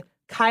assumed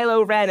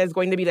Kylo Ren is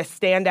going to be the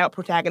standout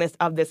protagonist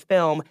of this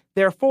film.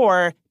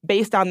 Therefore,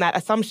 based on that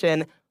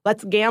assumption,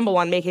 let's gamble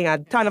on making a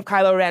ton of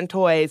Kylo Ren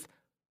toys.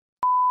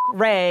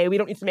 Rey, we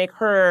don't need to make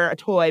her a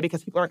toy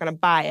because people aren't going to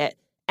buy it.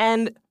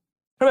 And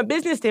from a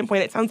business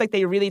standpoint, it sounds like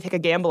they really take a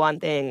gamble on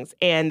things.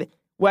 And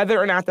whether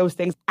or not those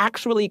things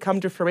actually come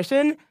to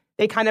fruition,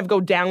 they kind of go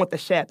down with the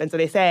ship. And so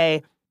they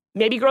say,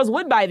 maybe girls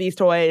would buy these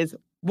toys.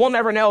 We'll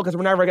never know because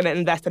we're never going to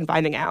invest in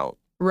finding out.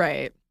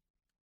 Right.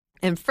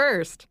 And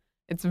first,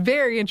 it's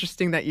very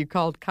interesting that you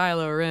called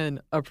Kylo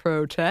Ren a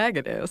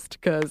protagonist,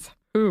 because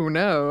who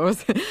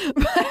knows?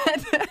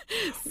 But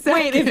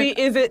Wait,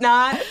 is it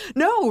not?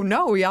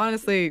 No, we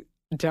honestly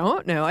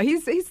don't know.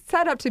 He's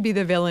set up to be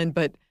the villain,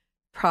 but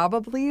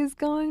probably is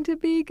going to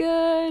be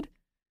good.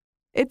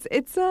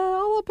 It's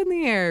all up in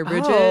the air,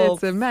 Bridget.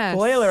 It's a mess.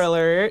 Spoiler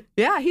alert.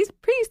 Yeah, he's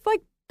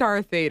like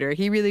Darth Vader.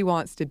 He really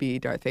wants to be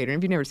Darth Vader. And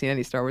if you've never seen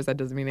any Star Wars, that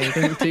doesn't mean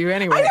anything to you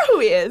anyway. I know who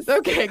he is.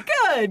 Okay,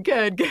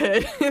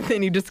 good.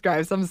 Then you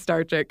describe some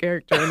Star Trek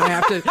character and they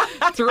have to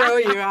throw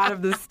you out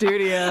of the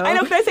studio. I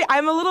know. Can I say,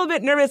 I'm a little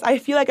bit nervous. I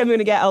feel like I'm going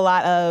to get a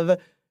lot of...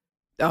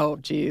 Oh,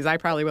 geez, I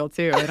probably will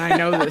too. And I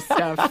know this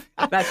stuff.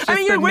 That's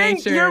just you're wearing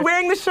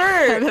the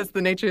shirt. That's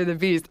the nature of the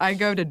beast. I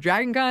go to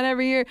Dragon Con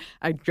every year.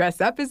 I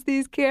dress up as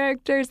these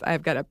characters.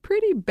 I've got a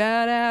pretty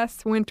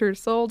badass Winter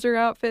Soldier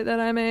outfit that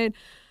I made.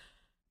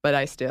 But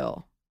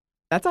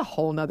that's a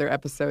whole nother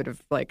episode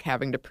of like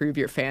having to prove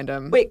your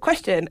fandom. Wait,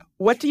 question.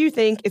 What do you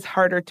think is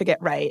harder to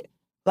get right?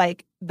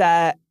 Like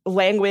the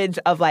language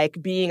of like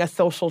being a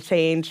social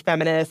change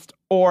feminist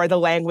or the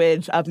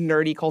language of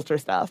nerdy culture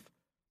stuff?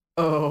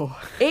 Oh.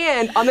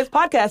 And on this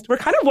podcast, we're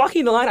kind of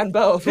walking the line on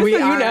both. We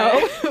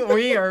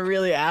are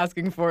really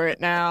asking for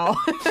it now.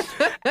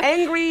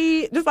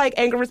 Angry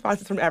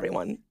responses from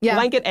everyone. Yeah.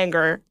 Blanket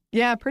anger.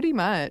 Yeah, pretty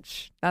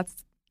much.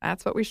 That's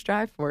what we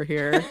strive for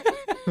here.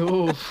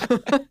 Ooh.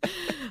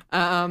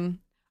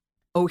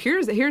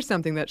 Here's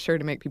something that's sure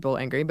to make people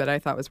angry, but I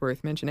thought was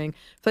worth mentioning.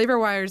 Flavor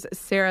Wire's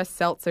Sarah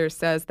Seltzer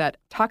says that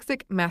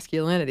toxic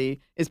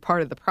masculinity is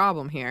part of the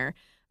problem here.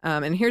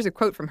 And here's a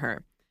quote from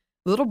her.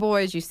 Little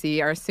boys, you see,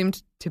 are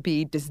assumed to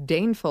be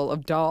disdainful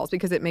of dolls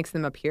because it makes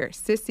them appear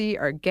sissy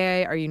or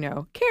gay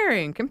or,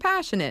 caring,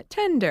 compassionate,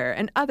 tender,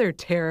 and other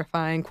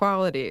terrifying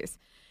qualities.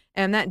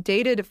 And that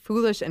dated,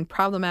 foolish, and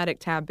problematic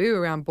taboo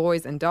around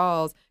boys and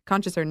dolls,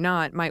 conscious or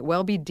not, might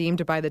well be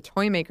deemed by the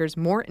toy makers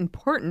more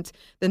important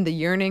than the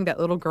yearning that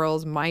little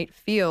girls might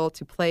feel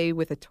to play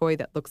with a toy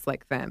that looks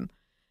like them.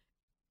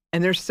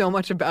 And there's so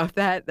much about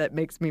that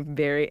makes me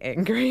very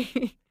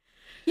angry.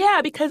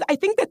 Yeah, because I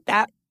think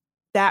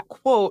that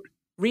quote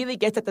really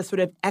gets at the sort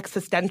of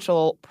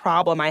existential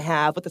problem I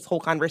have with this whole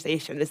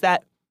conversation, is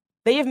that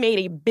they have made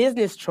a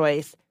business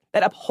choice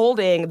that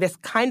upholding this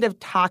kind of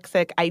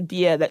toxic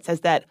idea that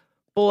says that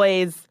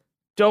boys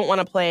don't want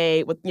to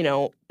play with,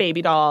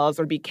 baby dolls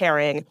or be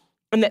caring,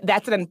 and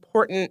that's an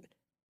important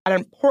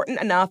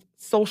enough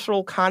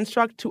social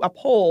construct to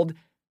uphold,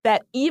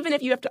 that even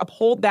if you have to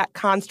uphold that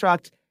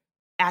construct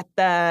at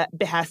the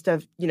behest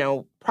of,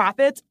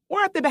 profits or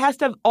at the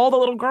behest of all the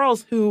little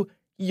girls who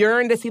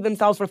yearn to see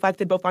themselves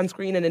reflected both on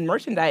screen and in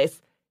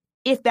merchandise,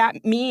 if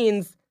that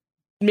means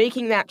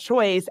making that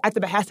choice at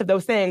the behest of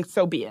those things,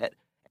 so be it.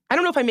 I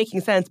don't know if I'm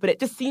making sense, but it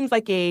just seems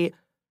like a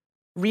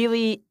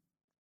really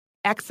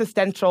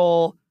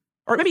existential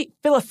or maybe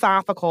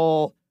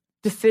philosophical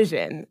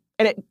decision.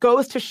 And it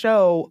goes to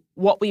show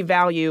what we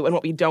value and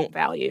what we don't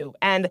value.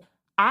 And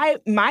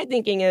my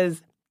thinking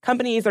is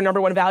companies, their number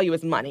one value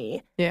is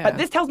money. Yeah. But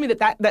this tells me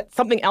that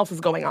something else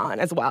is going on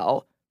as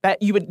well, that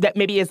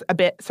maybe is a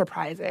bit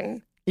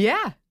surprising.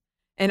 Yeah.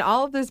 And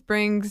all of this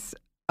brings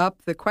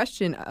up the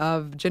question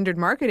of gendered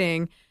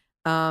marketing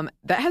that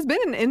has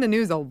been in the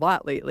news a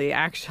lot lately,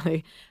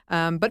 actually.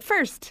 But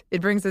first, it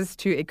brings us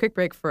to a quick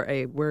break for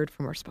a word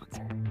from our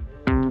sponsor.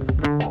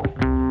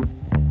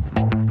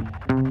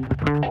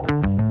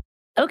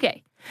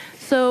 Okay,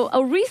 so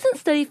a recent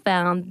study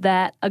found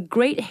that a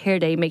great hair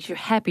day makes you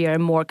happier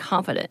and more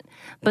confident.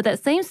 But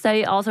that same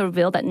study also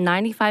revealed that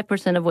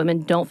 95% of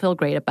women don't feel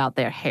great about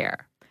their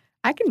hair.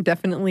 I can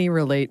definitely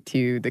relate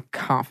to the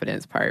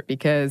confidence part,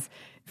 because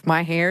if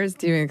my hair is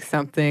doing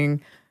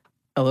something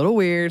a little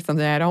weird,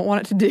 something I don't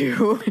want it to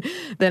do,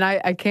 then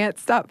I can't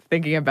stop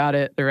thinking about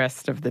it the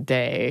rest of the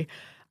day.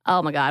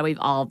 Oh my God, we've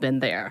all been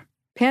there.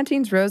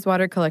 Pantene's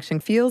Rosewater collection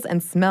feels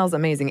and smells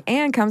amazing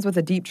and comes with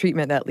a deep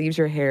treatment that leaves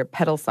your hair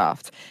petal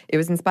soft. It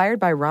was inspired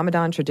by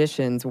Ramadan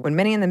traditions when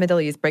many in the Middle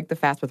East break the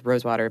fast with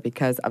rosewater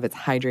because of its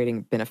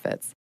hydrating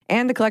benefits.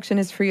 And the collection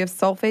is free of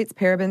sulfates,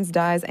 parabens,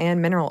 dyes,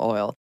 and mineral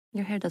oil.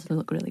 Your hair does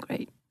look really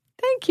great.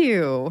 Thank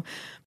you.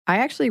 I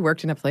actually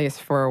worked in a place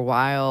for a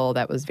while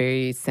that was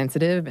very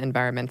sensitive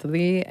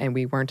environmentally, and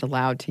we weren't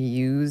allowed to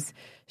use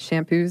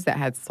shampoos that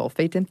had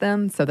sulfate in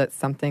them, so that's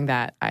something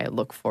that I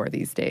look for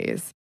these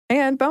days.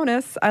 And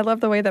bonus, I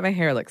love the way that my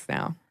hair looks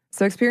now.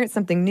 So experience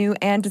something new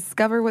and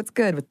discover what's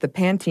good with the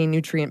Pantene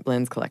Nutrient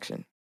Blends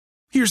collection.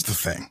 Here's the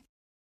thing.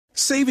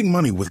 Saving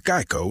money with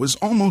Geico is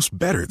almost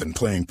better than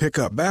playing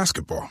pickup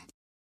basketball.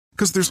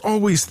 Because there's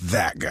always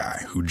that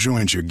guy who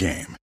joins your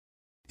game.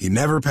 He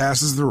never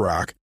passes the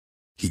rock,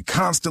 he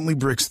constantly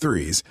bricks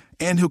threes,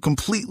 and he'll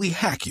completely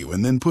hack you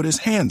and then put his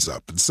hands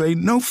up and say,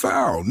 "No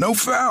foul, no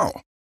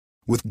foul."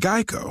 With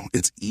Geico,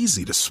 it's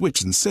easy to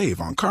switch and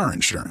save on car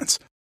insurance.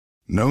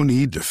 No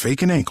need to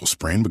fake an ankle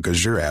sprain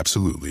because you're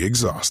absolutely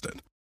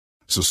exhausted.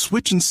 So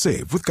switch and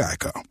save with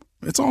Geico.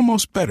 It's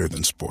almost better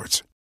than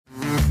sports.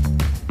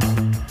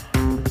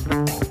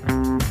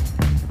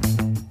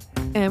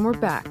 And we're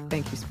back.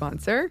 Thank you,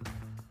 sponsor.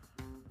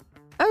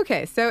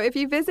 Okay, so if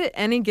you visit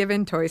any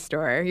given toy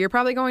store, you're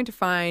probably going to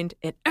find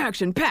an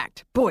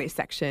action-packed boy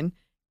section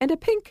and a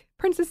pink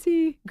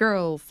princessy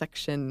girl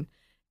section.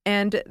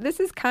 And this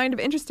is kind of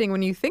interesting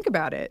when you think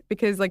about it,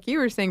 because like you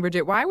were saying,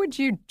 Bridget, why would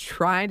you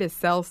try to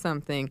sell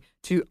something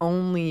to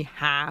only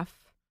half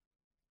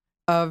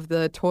of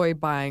the toy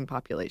buying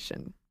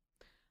population?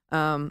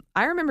 I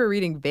remember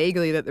reading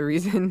vaguely that the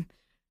reason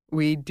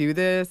we do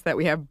this, that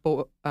we have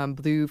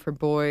blue for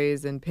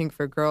boys and pink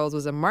for girls,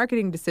 was a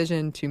marketing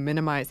decision to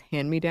minimize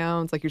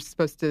hand-me-downs. Like you're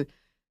supposed to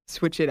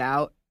switch it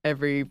out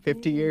every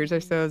 50 years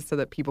or so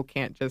that people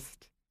can't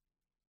just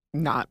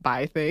not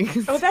buy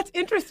things. Oh, that's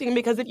interesting,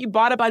 because if you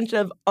bought a bunch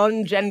of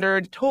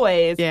ungendered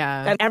toys,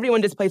 then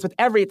everyone displays with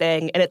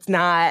everything, and it's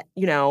not,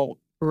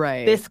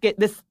 right. This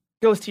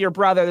goes to your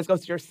brother, this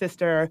goes to your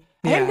sister.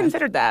 I hadn't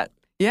considered that.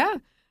 Yeah.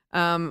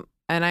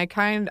 And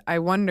I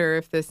wonder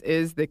if this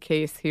is the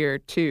case here,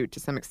 too, to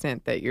some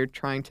extent, that you're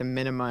trying to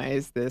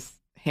minimize this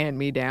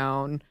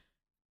hand-me-down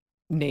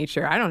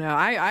nature. I don't know.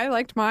 I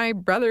liked my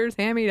brother's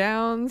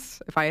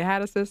hand-me-downs. If I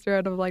had a sister,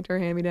 I'd have liked her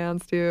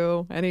hand-me-downs,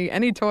 too.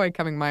 Any toy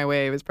coming my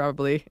way was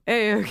probably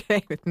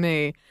A-okay with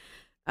me.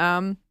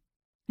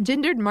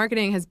 Gendered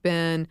marketing has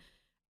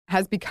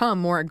become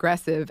more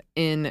aggressive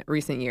in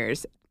recent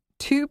years.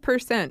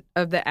 2%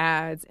 of the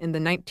ads in the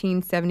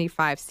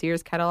 1975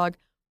 Sears catalog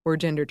were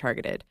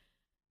gender-targeted.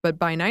 But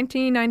by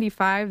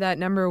 1995, that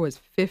number was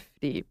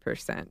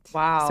 50%.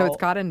 Wow. So it's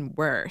gotten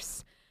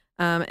worse.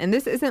 And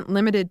this isn't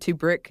limited to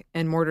brick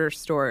and mortar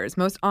stores.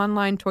 Most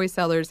online toy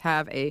sellers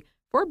have a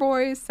for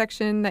boys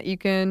section that you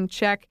can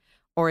check,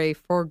 or a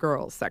for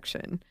girls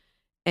section.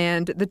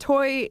 And the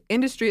Toy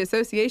Industry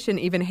Association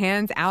even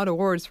hands out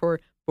awards for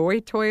Boy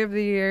Toy of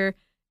the Year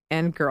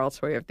and Girl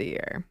Toy of the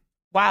Year.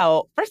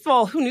 Wow. First of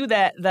all, who knew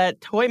that the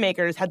toy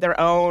makers had their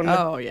own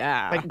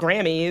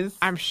Grammys?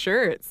 I'm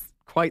sure it's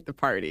quite the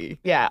party.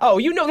 Yeah. Oh,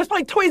 there's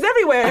probably toys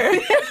everywhere.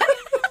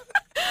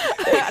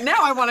 Now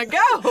I want to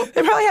go.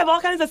 They probably have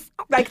all kinds of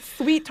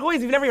sweet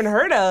toys you've never even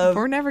heard of.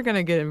 We're never going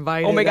to get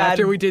invited. Oh my God.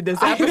 After we did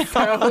this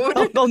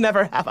episode. They'll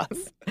never have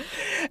us.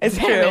 It's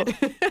Damn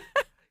true.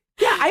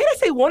 Yeah, I gotta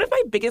say, one of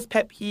my biggest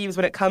pet peeves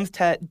when it comes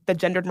to the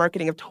gendered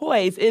marketing of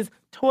toys is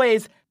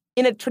toys,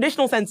 in a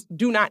traditional sense,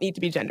 do not need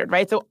to be gendered,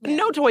 right? So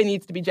no toy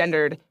needs to be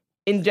gendered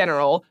in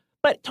general,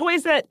 but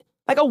toys that,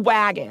 like a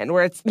wagon,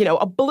 where it's,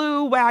 a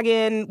blue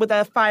wagon with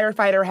a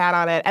firefighter hat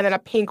on it, and then a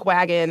pink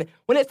wagon,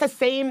 when it's the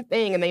same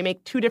thing and they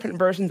make two different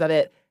versions of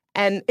it.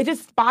 And it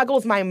just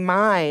boggles my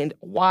mind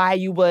why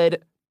you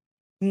would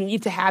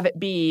need to have it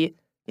be,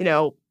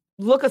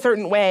 look a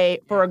certain way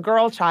for a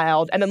girl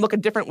child and then look a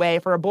different way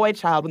for a boy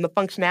child when the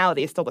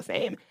functionality is still the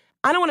same.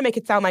 I don't want to make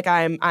it sound like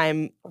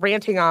I'm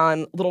ranting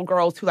on little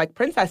girls who like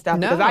princess stuff,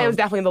 because I was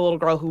definitely the little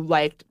girl who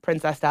liked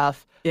princess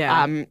stuff.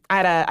 Yeah. I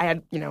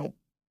had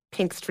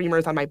pink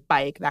streamers on my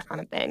bike, that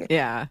kind of thing.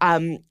 Yeah.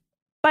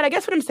 But I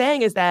guess what I'm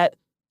saying is that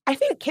I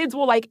think kids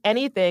will like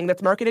anything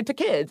that's marketed to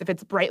kids. If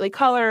it's brightly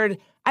colored,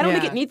 I don't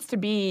think it needs to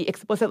be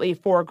explicitly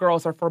for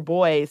girls or for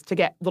boys to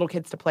get little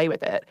kids to play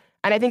with it.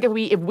 And I think if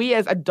we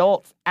as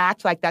adults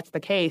act like that's the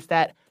case,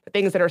 that the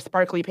things that are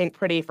sparkly pink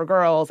pretty for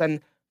girls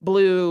and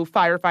blue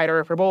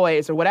firefighter for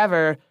boys or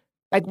whatever,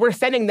 we're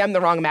sending them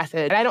the wrong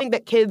message. And I don't think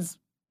that kids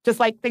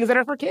just like things that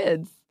are for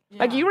kids. Yeah.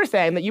 Like you were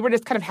saying, that you were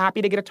just kind of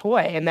happy to get a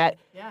toy, and that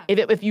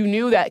if you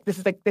knew that this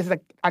is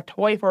a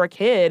toy for a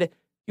kid,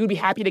 you would be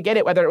happy to get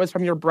it, whether it was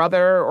from your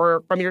brother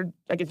or from your,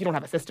 I guess you don't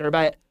have a sister,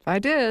 but I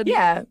did.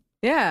 Yeah.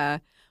 Yeah.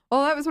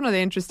 Well, that was one of the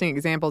interesting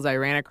examples I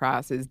ran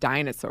across, is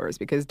dinosaurs,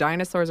 because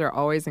dinosaurs are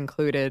always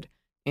included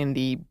in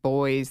the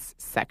boys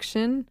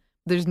section.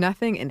 There's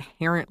nothing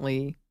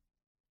inherently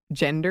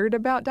gendered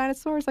about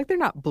dinosaurs. They're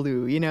not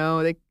blue,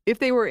 if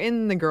they were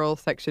in the girl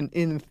section,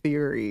 in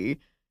theory,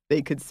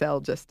 they could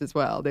sell just as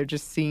well. They're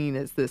just seen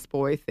as this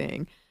boy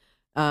thing.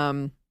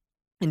 In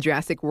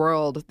Jurassic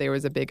World, there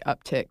was a big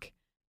uptick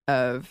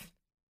of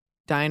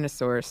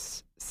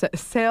dinosaurs,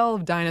 sale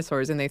of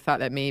dinosaurs, and they thought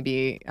that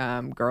maybe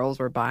girls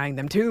were buying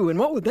them too. And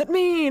what would that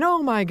mean?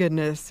 Oh my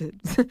goodness.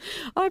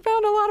 I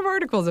found a lot of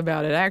articles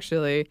about it,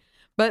 actually.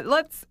 But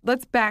let's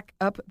back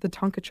up the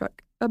Tonka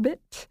truck a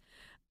bit.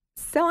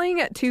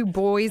 Selling to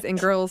boys and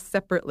girls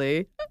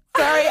separately.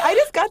 Sorry, I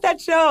just got that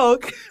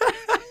joke.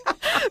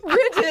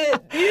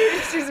 Bridget,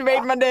 she's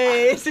made my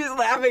day. She's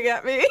laughing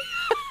at me.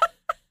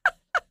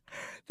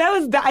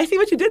 I see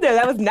what you did there.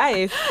 That was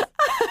nice.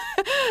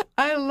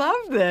 I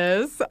love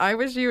this. I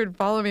wish you would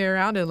follow me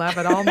around and laugh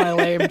at all my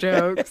lame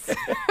jokes.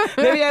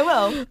 Maybe I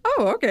will.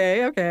 Oh,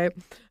 okay.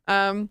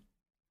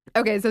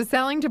 Okay, so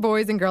selling to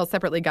boys and girls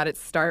separately got its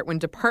start when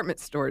department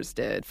stores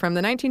did. From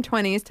the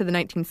 1920s to the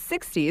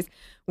 1960s,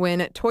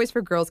 when toys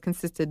for girls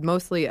consisted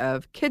mostly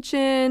of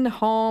kitchen,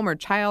 home, or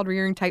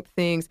child-rearing type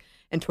things,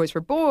 and toys for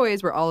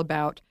boys were all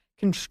about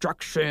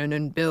construction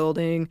and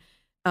building.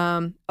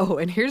 And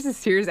here's a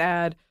Sears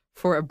ad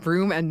for a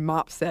broom and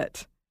mop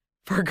set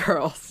for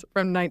girls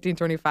from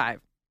 1925.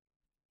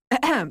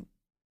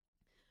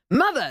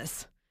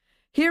 Mothers,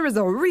 here is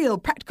a real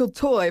practical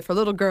toy for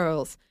little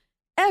girls.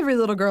 Every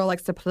little girl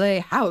likes to play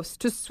house,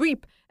 to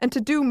sweep, and to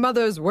do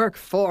mother's work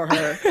for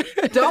her.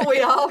 Don't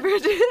we all,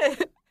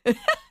 Bridget?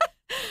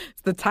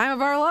 It's the time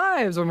of our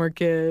lives when we're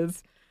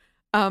kids.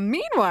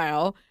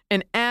 Meanwhile,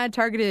 an ad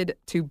targeted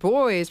to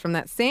boys from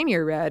that same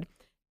year read,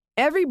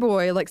 every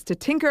boy likes to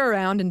tinker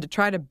around and to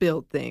try to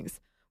build things.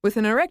 With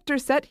an erector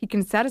set, he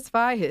can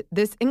satisfy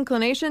this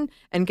inclination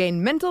and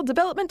gain mental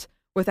development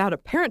without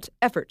apparent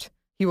effort.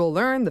 He will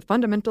learn the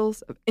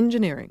fundamentals of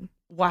engineering.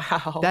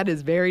 Wow. That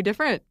is very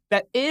different.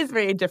 That is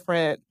very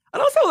different.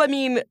 And also, I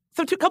mean,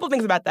 so a couple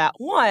things about that.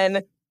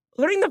 One,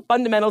 learning the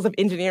fundamentals of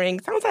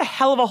engineering sounds a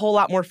hell of a whole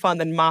lot more fun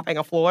than mopping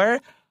a floor.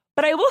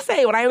 But I will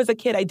say, when I was a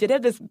kid, I did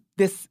have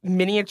this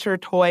miniature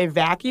toy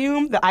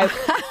vacuum that I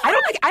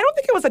don't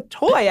think it was a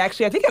toy,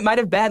 actually. I think it might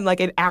have been like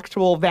an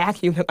actual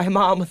vacuum that my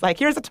mom was like,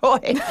 here's a toy.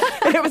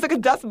 And it was like a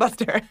dust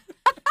buster.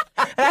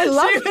 And I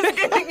loved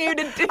getting you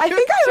to do I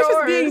think I was just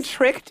chores. being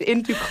tricked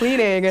into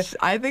cleaning.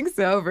 I think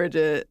so,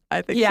 Bridget.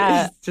 I think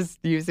Yeah. she's just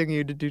using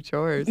you to do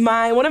chores.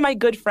 One of my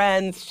good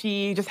friends,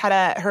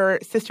 her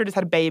sister just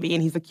had a baby,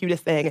 and he's the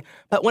cutest thing.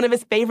 But one of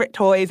his favorite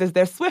toys is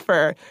their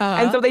Swiffer.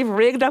 And so they've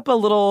rigged up a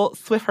little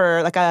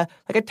Swiffer, like a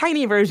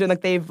tiny version,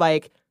 like they've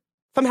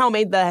somehow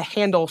made the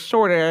handle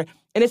shorter.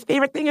 And his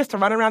favorite thing is to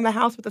run around the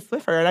house with a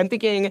Swiffer. And I'm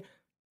thinking,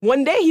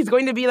 one day he's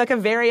going to be like a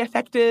very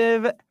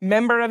effective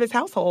member of his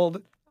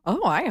household.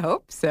 Oh, I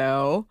hope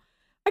so.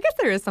 I guess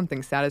there is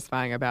something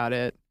satisfying about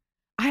it.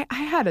 I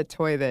had a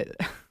toy that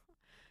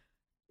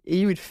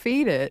you would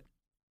feed it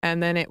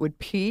and then it would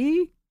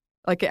pee.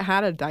 Like it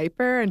had a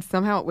diaper and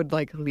somehow it would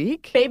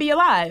leak. Baby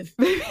alive.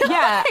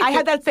 Yeah, I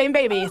had that same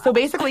baby. So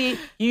basically,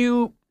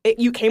 you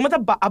came with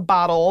a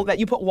bottle that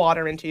you put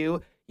water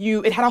into.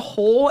 It had a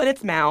hole in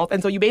its mouth,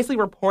 and so you basically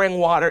were pouring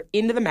water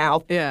into the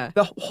mouth. Yeah.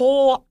 The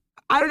whole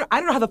I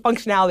don't know how the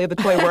functionality of the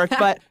toy worked,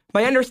 but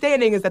my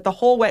understanding is that the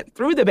hole went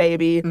through the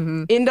baby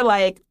into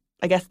I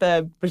guess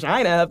the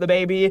vagina of the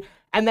baby,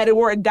 and then it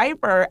wore a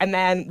diaper, and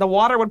then the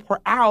water would pour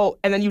out,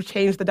 and then you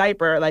change the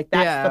diaper.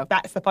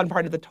 That's the fun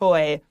part of the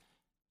toy.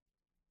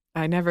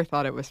 I never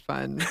thought it was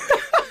fun.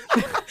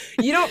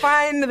 You don't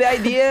find the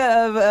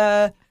idea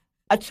of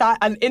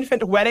an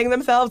infant wetting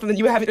themselves and then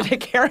you having to take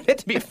care of it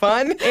to be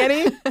fun,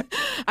 Annie?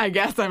 I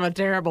guess I'm a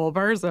terrible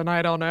person.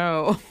 I don't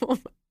know.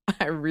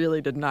 I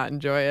really did not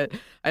enjoy it.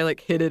 I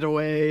hid it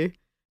away.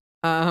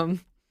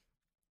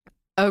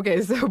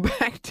 Okay, so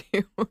back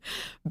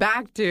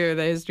to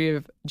the history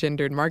of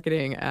gendered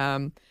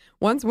marketing.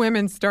 Once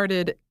women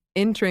started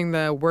entering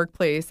the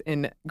workplace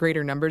in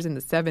greater numbers in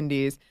the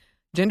 70s,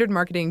 gendered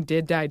marketing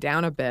did die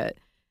down a bit.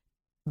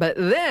 But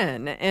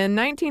then, in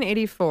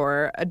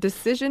 1984, a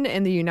decision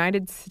in the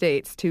United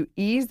States to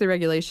ease the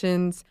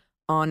regulations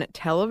on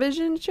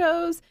television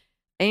shows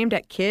aimed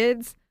at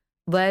kids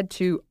led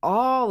to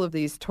all of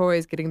these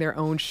toys getting their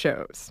own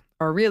shows,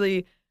 or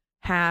really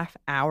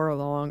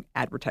half-hour-long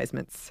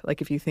advertisements.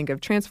 Like if you think of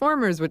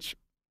Transformers, which,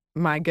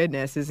 my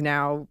goodness, is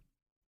now,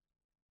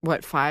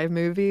 5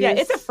 movies? Yeah,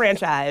 it's a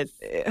franchise.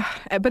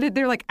 But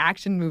they're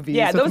action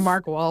movies with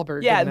Mark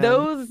Wahlberg. Yeah, in them.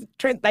 those,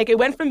 it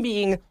went from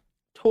being,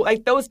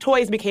 those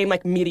toys became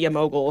media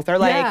moguls. They're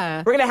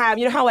we're going to have,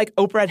 you know how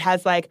Oprah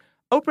has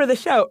Oprah the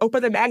show, Oprah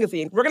the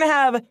magazine. We're going to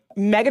have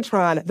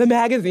Megatron the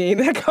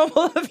magazine in a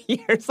couple of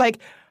years.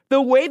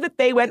 The way that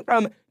they went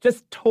from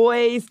just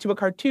toys to a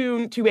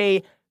cartoon to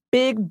a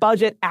big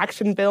budget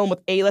action film with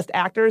A-list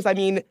actors. I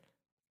mean,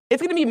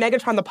 it's going to be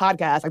Megatron the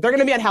podcast. They're going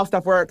to be on How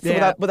Stuff Works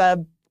with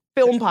a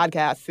film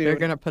podcast soon. They're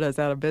going to put us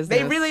out of business.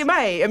 They really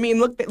might. I mean,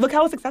 look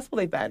how successful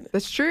they've been.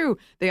 That's true.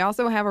 They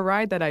also have a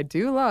ride that I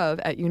do love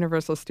at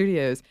Universal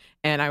Studios.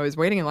 And I was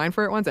waiting in line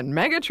for it once, and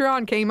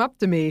Megatron came up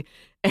to me,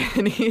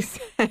 and he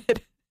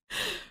said,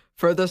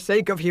 "For the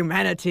sake of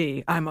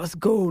humanity, I must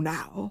go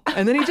now."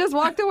 And then he just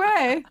walked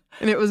away.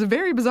 And it was a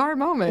very bizarre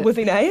moment. Was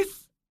he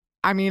nice?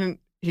 I mean,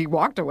 he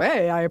walked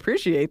away. I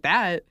appreciate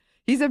that.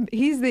 He's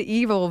the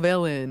evil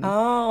villain.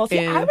 Oh,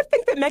 see, I would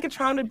think that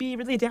Megatron would be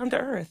really down to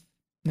earth.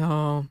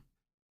 No.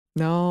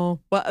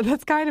 Well,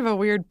 that's kind of a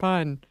weird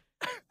pun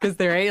because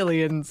they're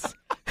aliens.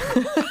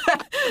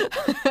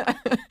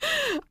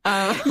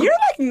 You're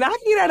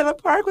knocking it out of the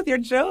park with your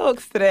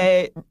jokes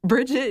today.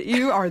 Bridget,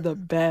 you are the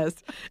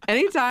best.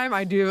 Anytime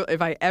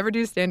if I ever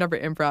do stand-up or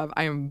improv,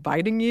 I am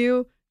inviting you,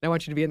 and I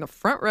want you to be in the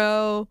front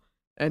row,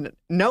 and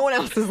no one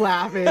else is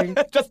laughing.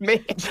 Just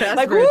me.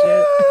 Just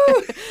Bridget.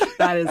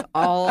 That is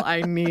all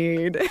I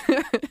need.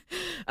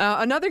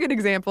 Another good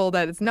example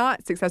that it's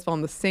not successful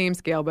on the same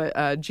scale,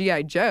 but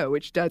G.I. Joe,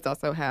 which does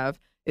also have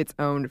its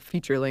own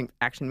feature-length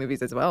action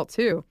movies as well,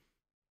 too.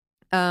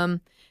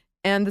 And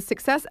the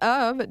success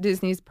of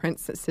Disney's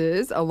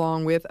princesses,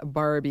 along with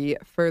Barbie,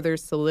 further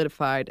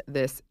solidified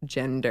this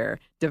gender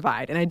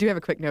divide. And I do have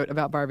a quick note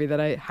about Barbie that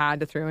I had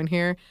to throw in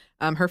here.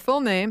 Her full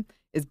name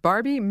is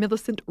Barbie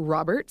Millicent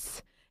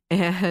Roberts,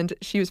 and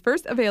she was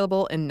first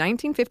available in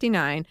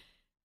 1959.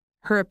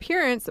 Her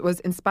appearance was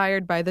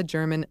inspired by the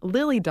German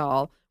Lily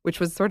doll,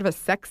 which was sort of a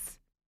sex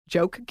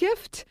joke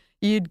gift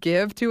you'd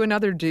give to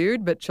another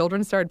dude, but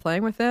children started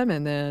playing with them,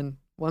 and then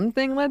one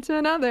thing led to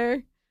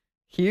another.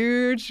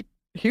 Huge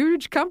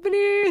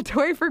company,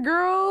 toy for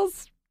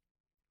girls,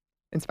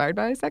 inspired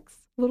by sex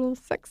little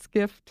sex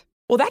gift.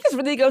 Well, that just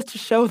really goes to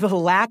show the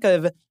lack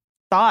of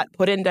thought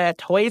put into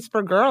toys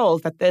for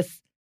girls, that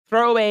this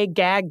throwaway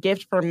gag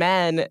gift for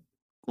men,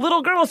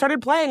 little girls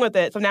started playing with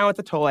it, so now it's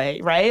a toy,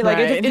 right? Like,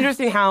 it's just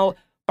interesting how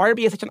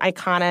Barbie is such an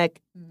iconic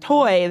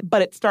toy,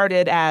 but it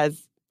started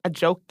as a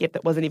joke gift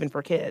that wasn't even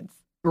for kids.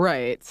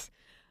 Right.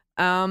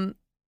 And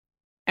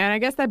I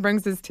guess that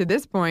brings us to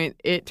this point.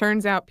 It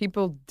turns out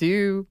people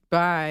do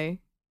buy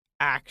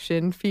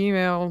action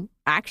female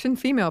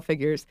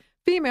figures,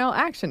 female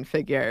action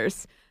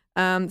figures.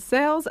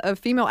 Sales of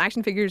female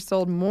action figures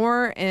sold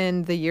more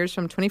in the years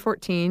from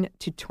 2014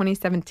 to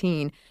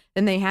 2017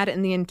 than they had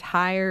in the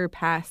entire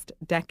past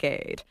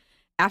decade.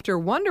 After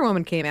Wonder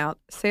Woman came out,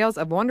 sales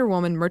of Wonder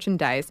Woman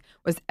merchandise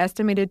was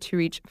estimated to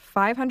reach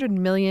 $500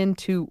 million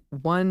to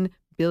 $1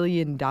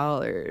 billion.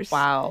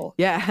 Wow.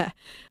 Yeah.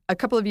 A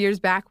couple of years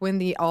back when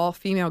the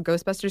all-female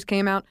Ghostbusters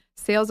came out,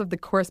 sales of the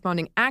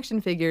corresponding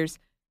action figures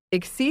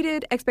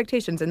exceeded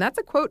expectations. And that's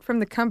a quote from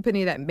the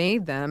company that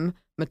made them,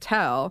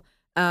 Mattel,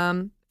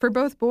 for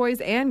both boys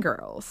and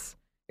girls.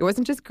 It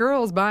wasn't just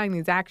girls buying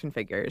these action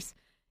figures.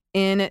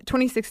 In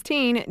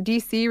 2016,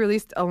 DC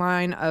released a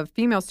line of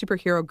female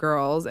superhero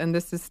girls, and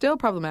this is still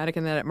problematic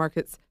in that it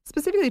markets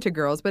specifically to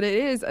girls, but it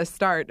is a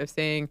start of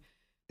saying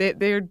that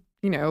they're,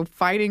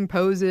 fighting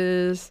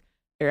poses,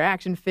 they're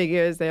action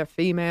figures, they have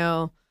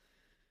female.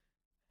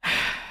 We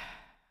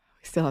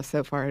still have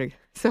so far to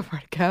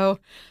go,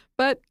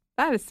 but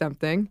that is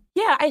something.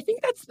 Yeah, I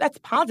think that's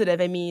positive.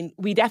 I mean,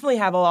 we definitely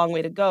have a long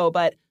way to go,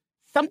 but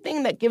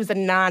something that gives a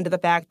nod to the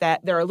fact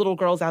that there are little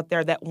girls out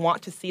there that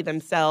want to see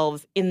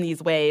themselves in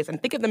these ways and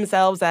think of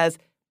themselves as,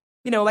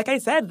 like I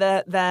said,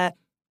 the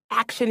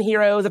action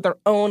heroes of their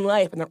own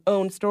life and their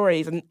own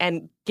stories,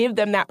 and give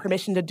them that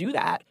permission to do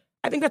that.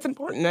 I think that's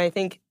important. I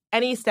think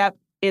any step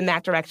in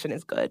that direction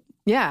is good.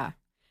 Yeah.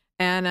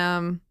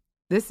 And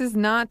this is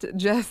not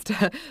just...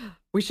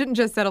 we shouldn't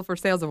just settle for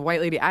sales of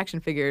White Lady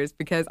action figures,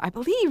 because I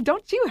believe,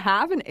 don't you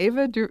have an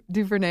Ava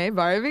DuVernay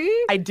Barbie?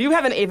 I do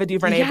have an Ava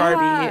DuVernay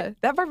Barbie.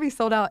 That Barbie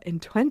sold out in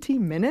 20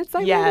 minutes, I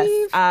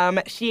believe.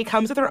 Yes. She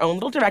comes with her own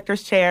little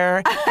director's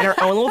chair and her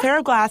own little pair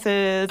of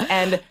glasses,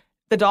 and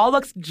the doll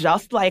looks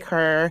just like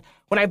her.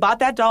 When I bought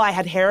that doll, I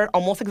had hair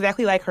almost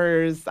exactly like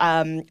hers.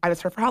 I was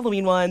her for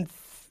Halloween once,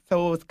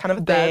 so it was kind of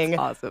a thing.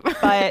 That's awesome.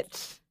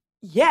 But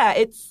yeah,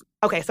 it's...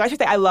 Okay, so I should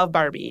say I love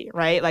Barbie,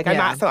 right? Like,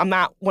 I'm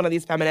not one of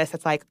these feminists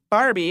that's like,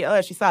 Barbie,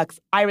 oh, she sucks.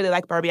 I really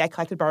like Barbie. I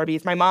collected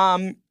Barbies. My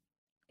mom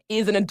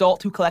is an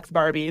adult who collects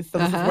Barbies, so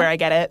this is where I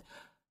get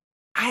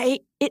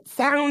it. It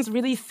sounds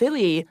really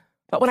silly,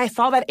 but when I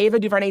saw that Ava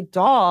DuVernay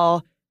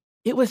doll,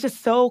 it was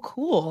just so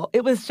cool.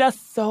 It was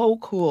just so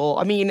cool.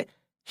 I mean,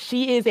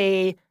 she is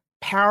a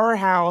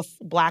powerhouse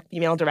Black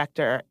female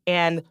director,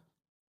 and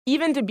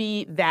even to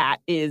be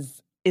that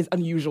is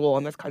unusual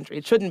in this country.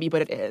 It shouldn't be,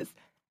 but it is.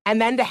 And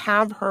then to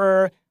have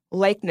her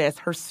likeness,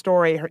 her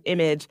story, her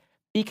image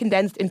be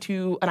condensed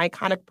into an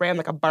iconic brand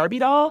like a Barbie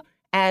doll.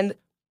 And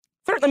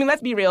certainly,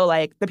 let's be real,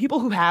 like, the people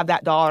who have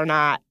that doll are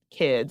not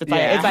kids.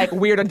 It's like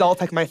weird adults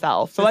like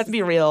myself. So let's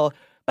be real.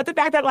 But the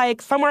fact that,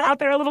 like, somewhere out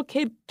there, a little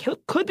kid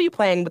could be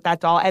playing with that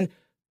doll. And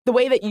the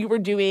way that you were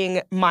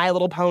doing My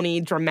Little Pony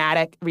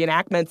dramatic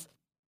reenactments,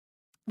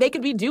 they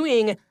could be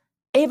doing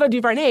Ava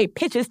DuVernay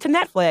pitches to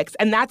Netflix.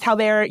 And that's how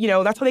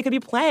that's how they could be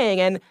playing.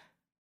 And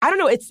I don't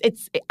know.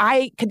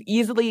 I could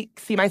easily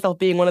see myself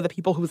being one of the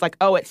people who's like,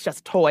 oh, it's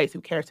just toys.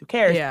 Who cares? Who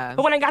cares? Yeah.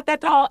 But when I got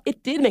that doll,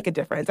 it did make a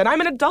difference. And I'm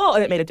an adult,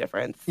 and it made a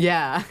difference.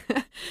 Yeah.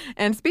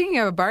 And speaking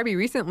of, Barbie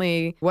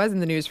recently was in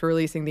the news for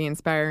releasing the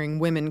Inspiring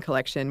Women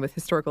collection with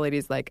historical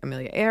ladies like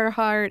Amelia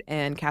Earhart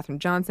and Katherine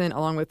Johnson,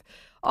 along with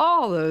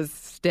all those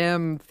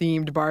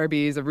STEM-themed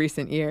Barbies of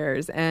recent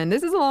years. And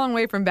this is a long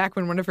way from back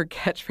when one of her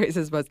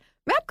catchphrases was,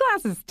 math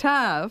class is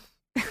tough.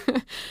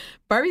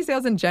 Barbie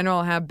sales in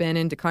general have been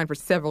in decline for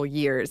several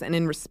years, and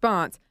in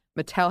response,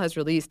 Mattel has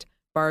released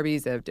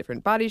Barbies of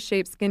different body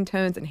shapes, skin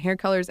tones, and hair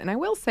colors. And I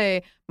will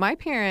say, my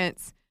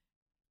parents,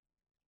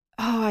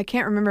 I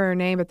can't remember her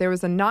name, but there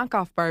was a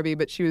knockoff Barbie,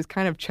 but she was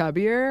kind of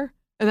chubbier,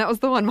 and that was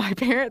the one my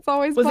parents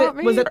always bought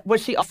me.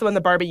 Was she also in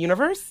the Barbie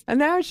universe? And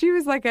now she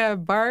was like a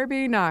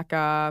Barbie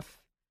knockoff,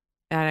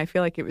 and I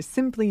feel like it was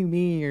Simply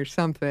Me or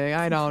something.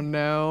 I don't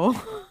know.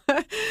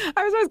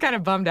 I was always kind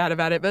of bummed out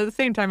about it, but at the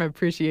same time, I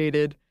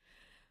appreciated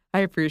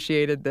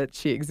that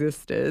she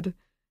existed.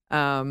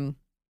 And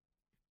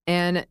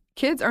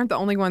kids aren't the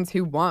only ones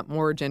who want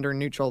more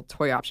gender-neutral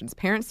toy options.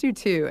 Parents do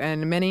too,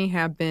 and many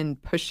have been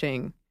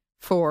pushing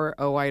for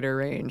a wider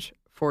range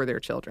for their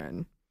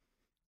children.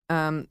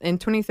 In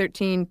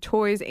 2013,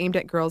 toys aimed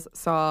at girls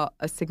saw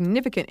a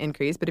significant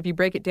increase, but if you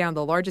break it down,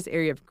 the largest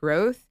area of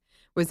growth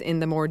was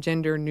in the more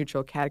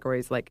gender-neutral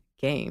categories like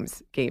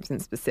games in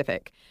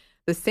specific.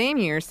 The same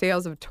year,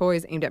 sales of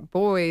toys aimed at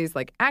boys,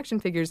 like action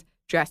figures,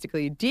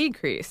 drastically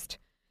decreased.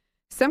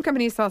 Some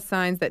companies saw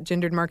signs that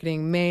gendered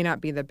marketing may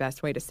not be the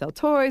best way to sell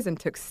toys and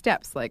took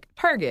steps, like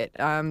Target.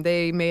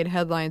 They made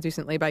headlines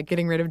recently by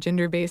getting rid of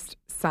gender-based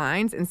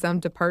signs in some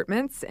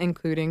departments,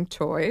 including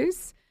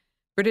toys.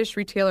 British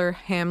retailer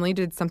Hamley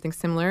did something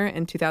similar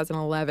in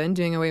 2011,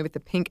 doing away with the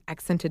pink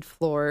accented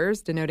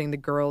floors, denoting the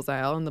girls'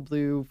 aisle, and the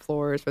blue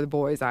floors for the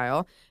boys'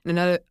 aisle.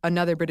 And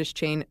another British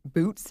chain,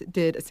 Boots,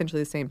 did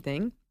essentially the same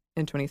thing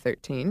in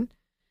 2013.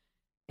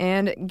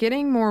 And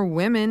getting more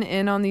women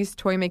in on these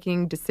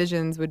toy-making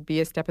decisions would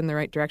be a step in the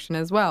right direction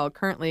as well.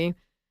 Currently,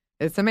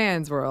 it's a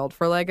man's world.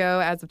 For LEGO,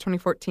 as of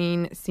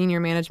 2014, senior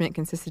management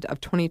consisted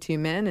of 22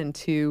 men and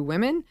 2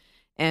 women.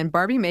 And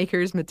Barbie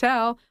makers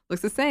Mattel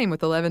looks the same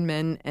with 11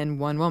 men and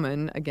 1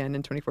 woman, again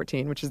in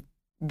 2014, which is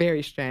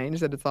very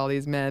strange that it's all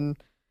these men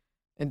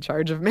in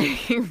charge of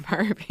making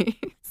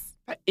Barbies.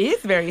 That is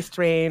very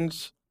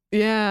strange.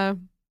 Yeah,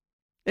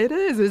 it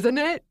is, isn't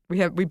it?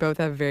 We both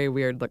have very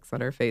weird looks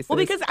on our faces. Well,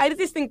 because I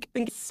just think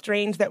it's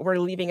strange that we're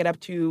leaving it up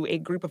to a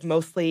group of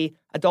mostly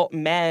adult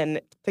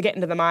men to get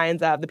into the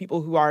minds of the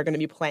people who are going to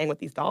be playing with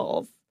these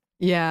dolls.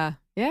 Yeah,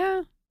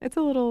 it's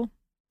a little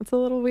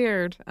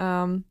weird.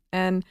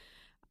 And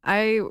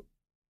I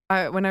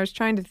when I was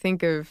trying to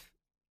think of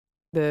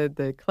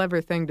the clever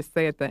thing to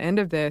say at the end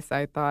of this,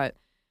 I thought,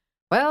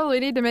 well, we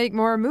need to make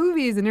more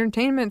movies and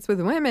entertainments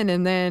with women,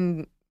 and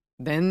then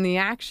the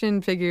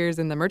action figures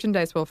and the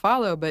merchandise will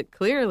follow. But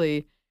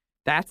clearly,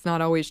 that's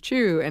not always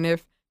true. And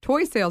if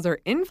toy sales are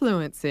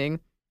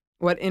influencing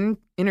what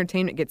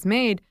entertainment gets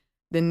made,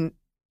 then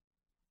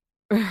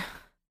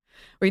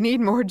we need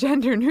more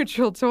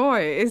gender-neutral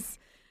toys.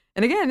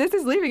 And again, this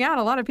is leaving out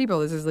a lot of people.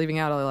 This is leaving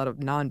out a lot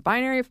of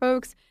non-binary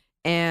folks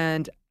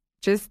and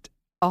just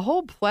a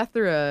whole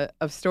plethora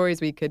of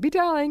stories we could be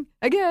telling,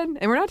 again,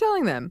 and we're not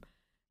telling them.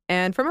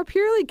 And from a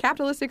purely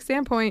capitalistic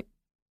standpoint,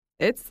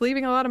 it's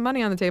leaving a lot of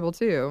money on the table,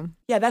 too.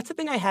 Yeah, that's the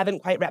thing I haven't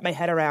quite wrapped my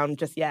head around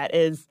just yet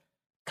is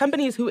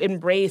companies who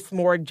embrace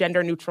more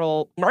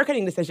gender-neutral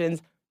marketing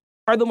decisions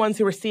are the ones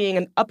who are seeing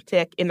an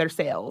uptick in their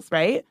sales,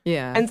 right?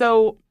 Yeah. And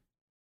so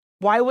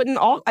why wouldn't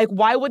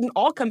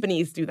all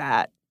companies do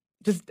that?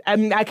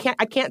 I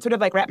can't sort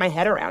of wrap my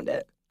head around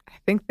it. I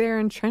think they're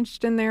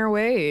entrenched in their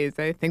ways.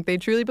 I think they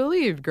truly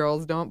believe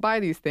girls don't buy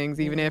these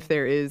things, even if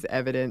there is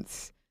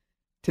evidence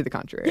to the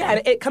contrary. Yeah,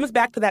 and it comes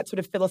back to that sort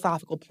of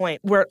philosophical point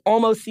where it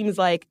almost seems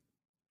like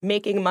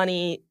making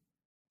money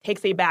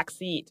takes a back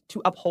seat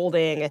to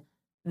upholding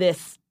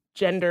this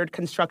gendered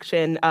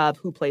construction of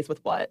who plays with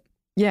what.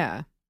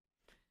 Yeah.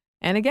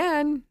 And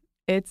again,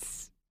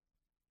 it's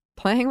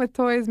playing with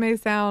toys may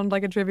sound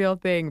like a trivial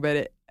thing,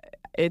 but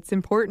it's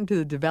important to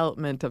the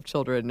development of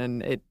children,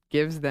 and it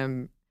gives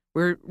them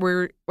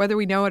we're whether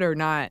we know it or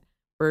not,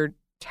 we're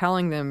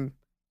telling them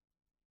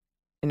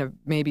in a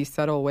maybe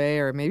subtle way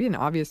or maybe an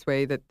obvious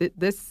way that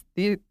this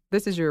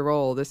is your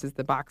role, this is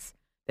the box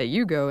that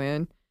you go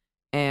in,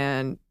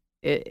 and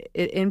it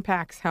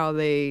impacts what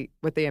they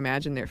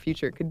imagine their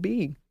future could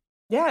be.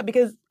 Yeah,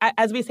 because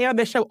as we say on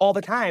this show all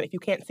the time, if you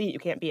can't see it, you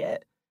can't be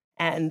it.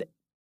 And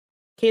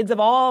kids of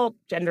all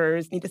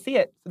genders need to see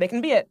it so they can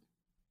be it.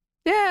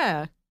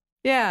 Yeah.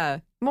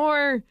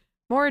 More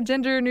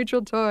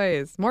gender-neutral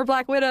toys. More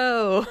Black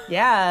Widow.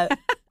 Yeah,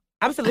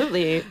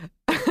 absolutely.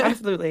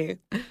 Absolutely.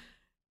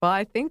 Well,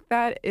 I think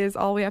that is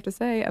all we have to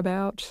say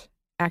about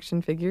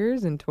action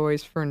figures and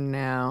toys for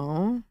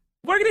now.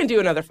 We're going to do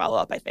another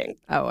follow-up, I think.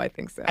 Oh, I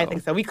think so. I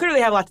think so. We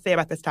clearly have a lot to say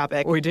about this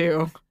topic. We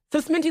do.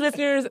 So, Sminty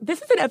listeners,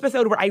 this is an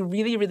episode where I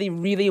really, really,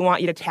 really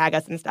want you to tag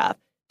us and stuff.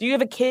 Do you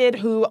have a kid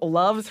who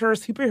loves her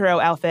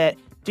superhero outfit?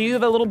 Do you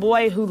have a little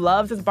boy who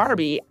loves his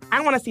Barbie?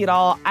 I want to see it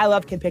all. I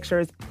love kid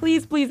pictures.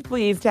 Please, please,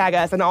 please tag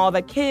us on all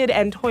the kid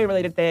and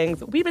toy-related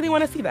things. We really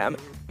want to see them.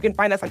 You can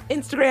find us on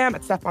Instagram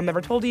at Stuff Mom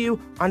Never Told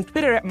You, on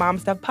Twitter at Mom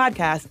Stuff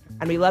Podcast,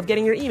 and we love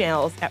getting your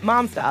emails at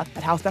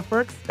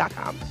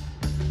momstuff@howstuffworks.com.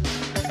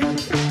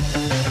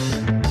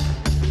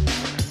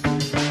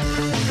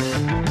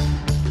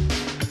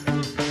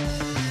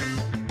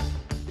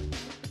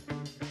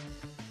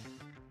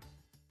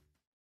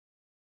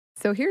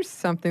 So here's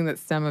something that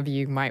some of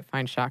you might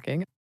find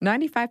shocking.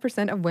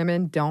 95% of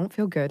women don't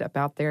feel good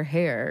about their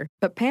hair,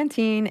 but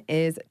Pantene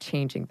is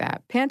changing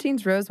that.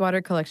 Pantene's Rosewater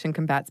collection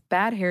combats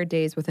bad hair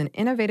days with an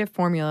innovative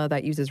formula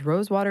that uses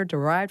rosewater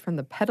derived from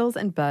the petals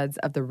and buds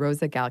of the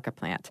Rosa gallica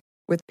plant.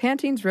 With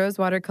Pantene's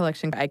Rosewater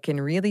collection, I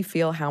can really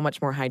feel how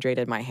much more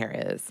hydrated my hair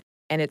is.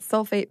 And it's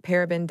sulfate,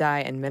 paraben, dye,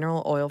 and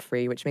mineral oil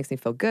free, which makes me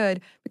feel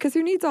good because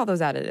who needs all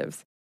those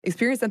additives?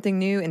 Experience something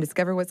new and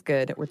discover what's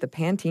good with the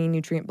Pantene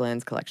Nutrient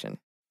Blends collection.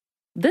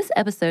 This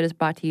episode is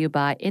brought to you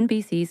by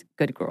NBC's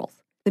Good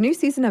Girls. The new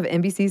season of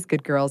NBC's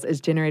Good Girls is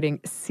generating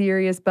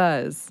serious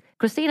buzz.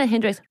 Christina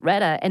Hendricks,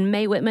 Retta, and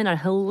Mae Whitman are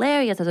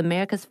hilarious as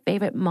America's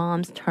favorite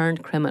moms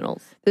turned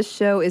criminals. This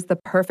show is the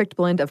perfect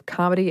blend of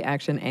comedy,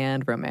 action,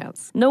 and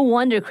romance. No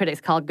wonder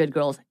critics call Good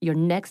Girls your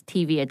next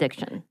TV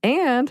addiction.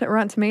 And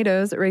Rotten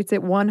Tomatoes rates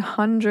it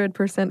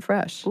 100%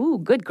 fresh. Ooh,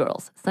 Good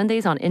Girls,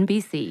 Sundays on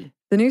NBC.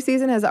 The new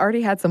season has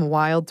already had some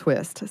wild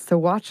twists, so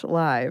watch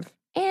live.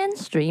 And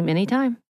stream anytime.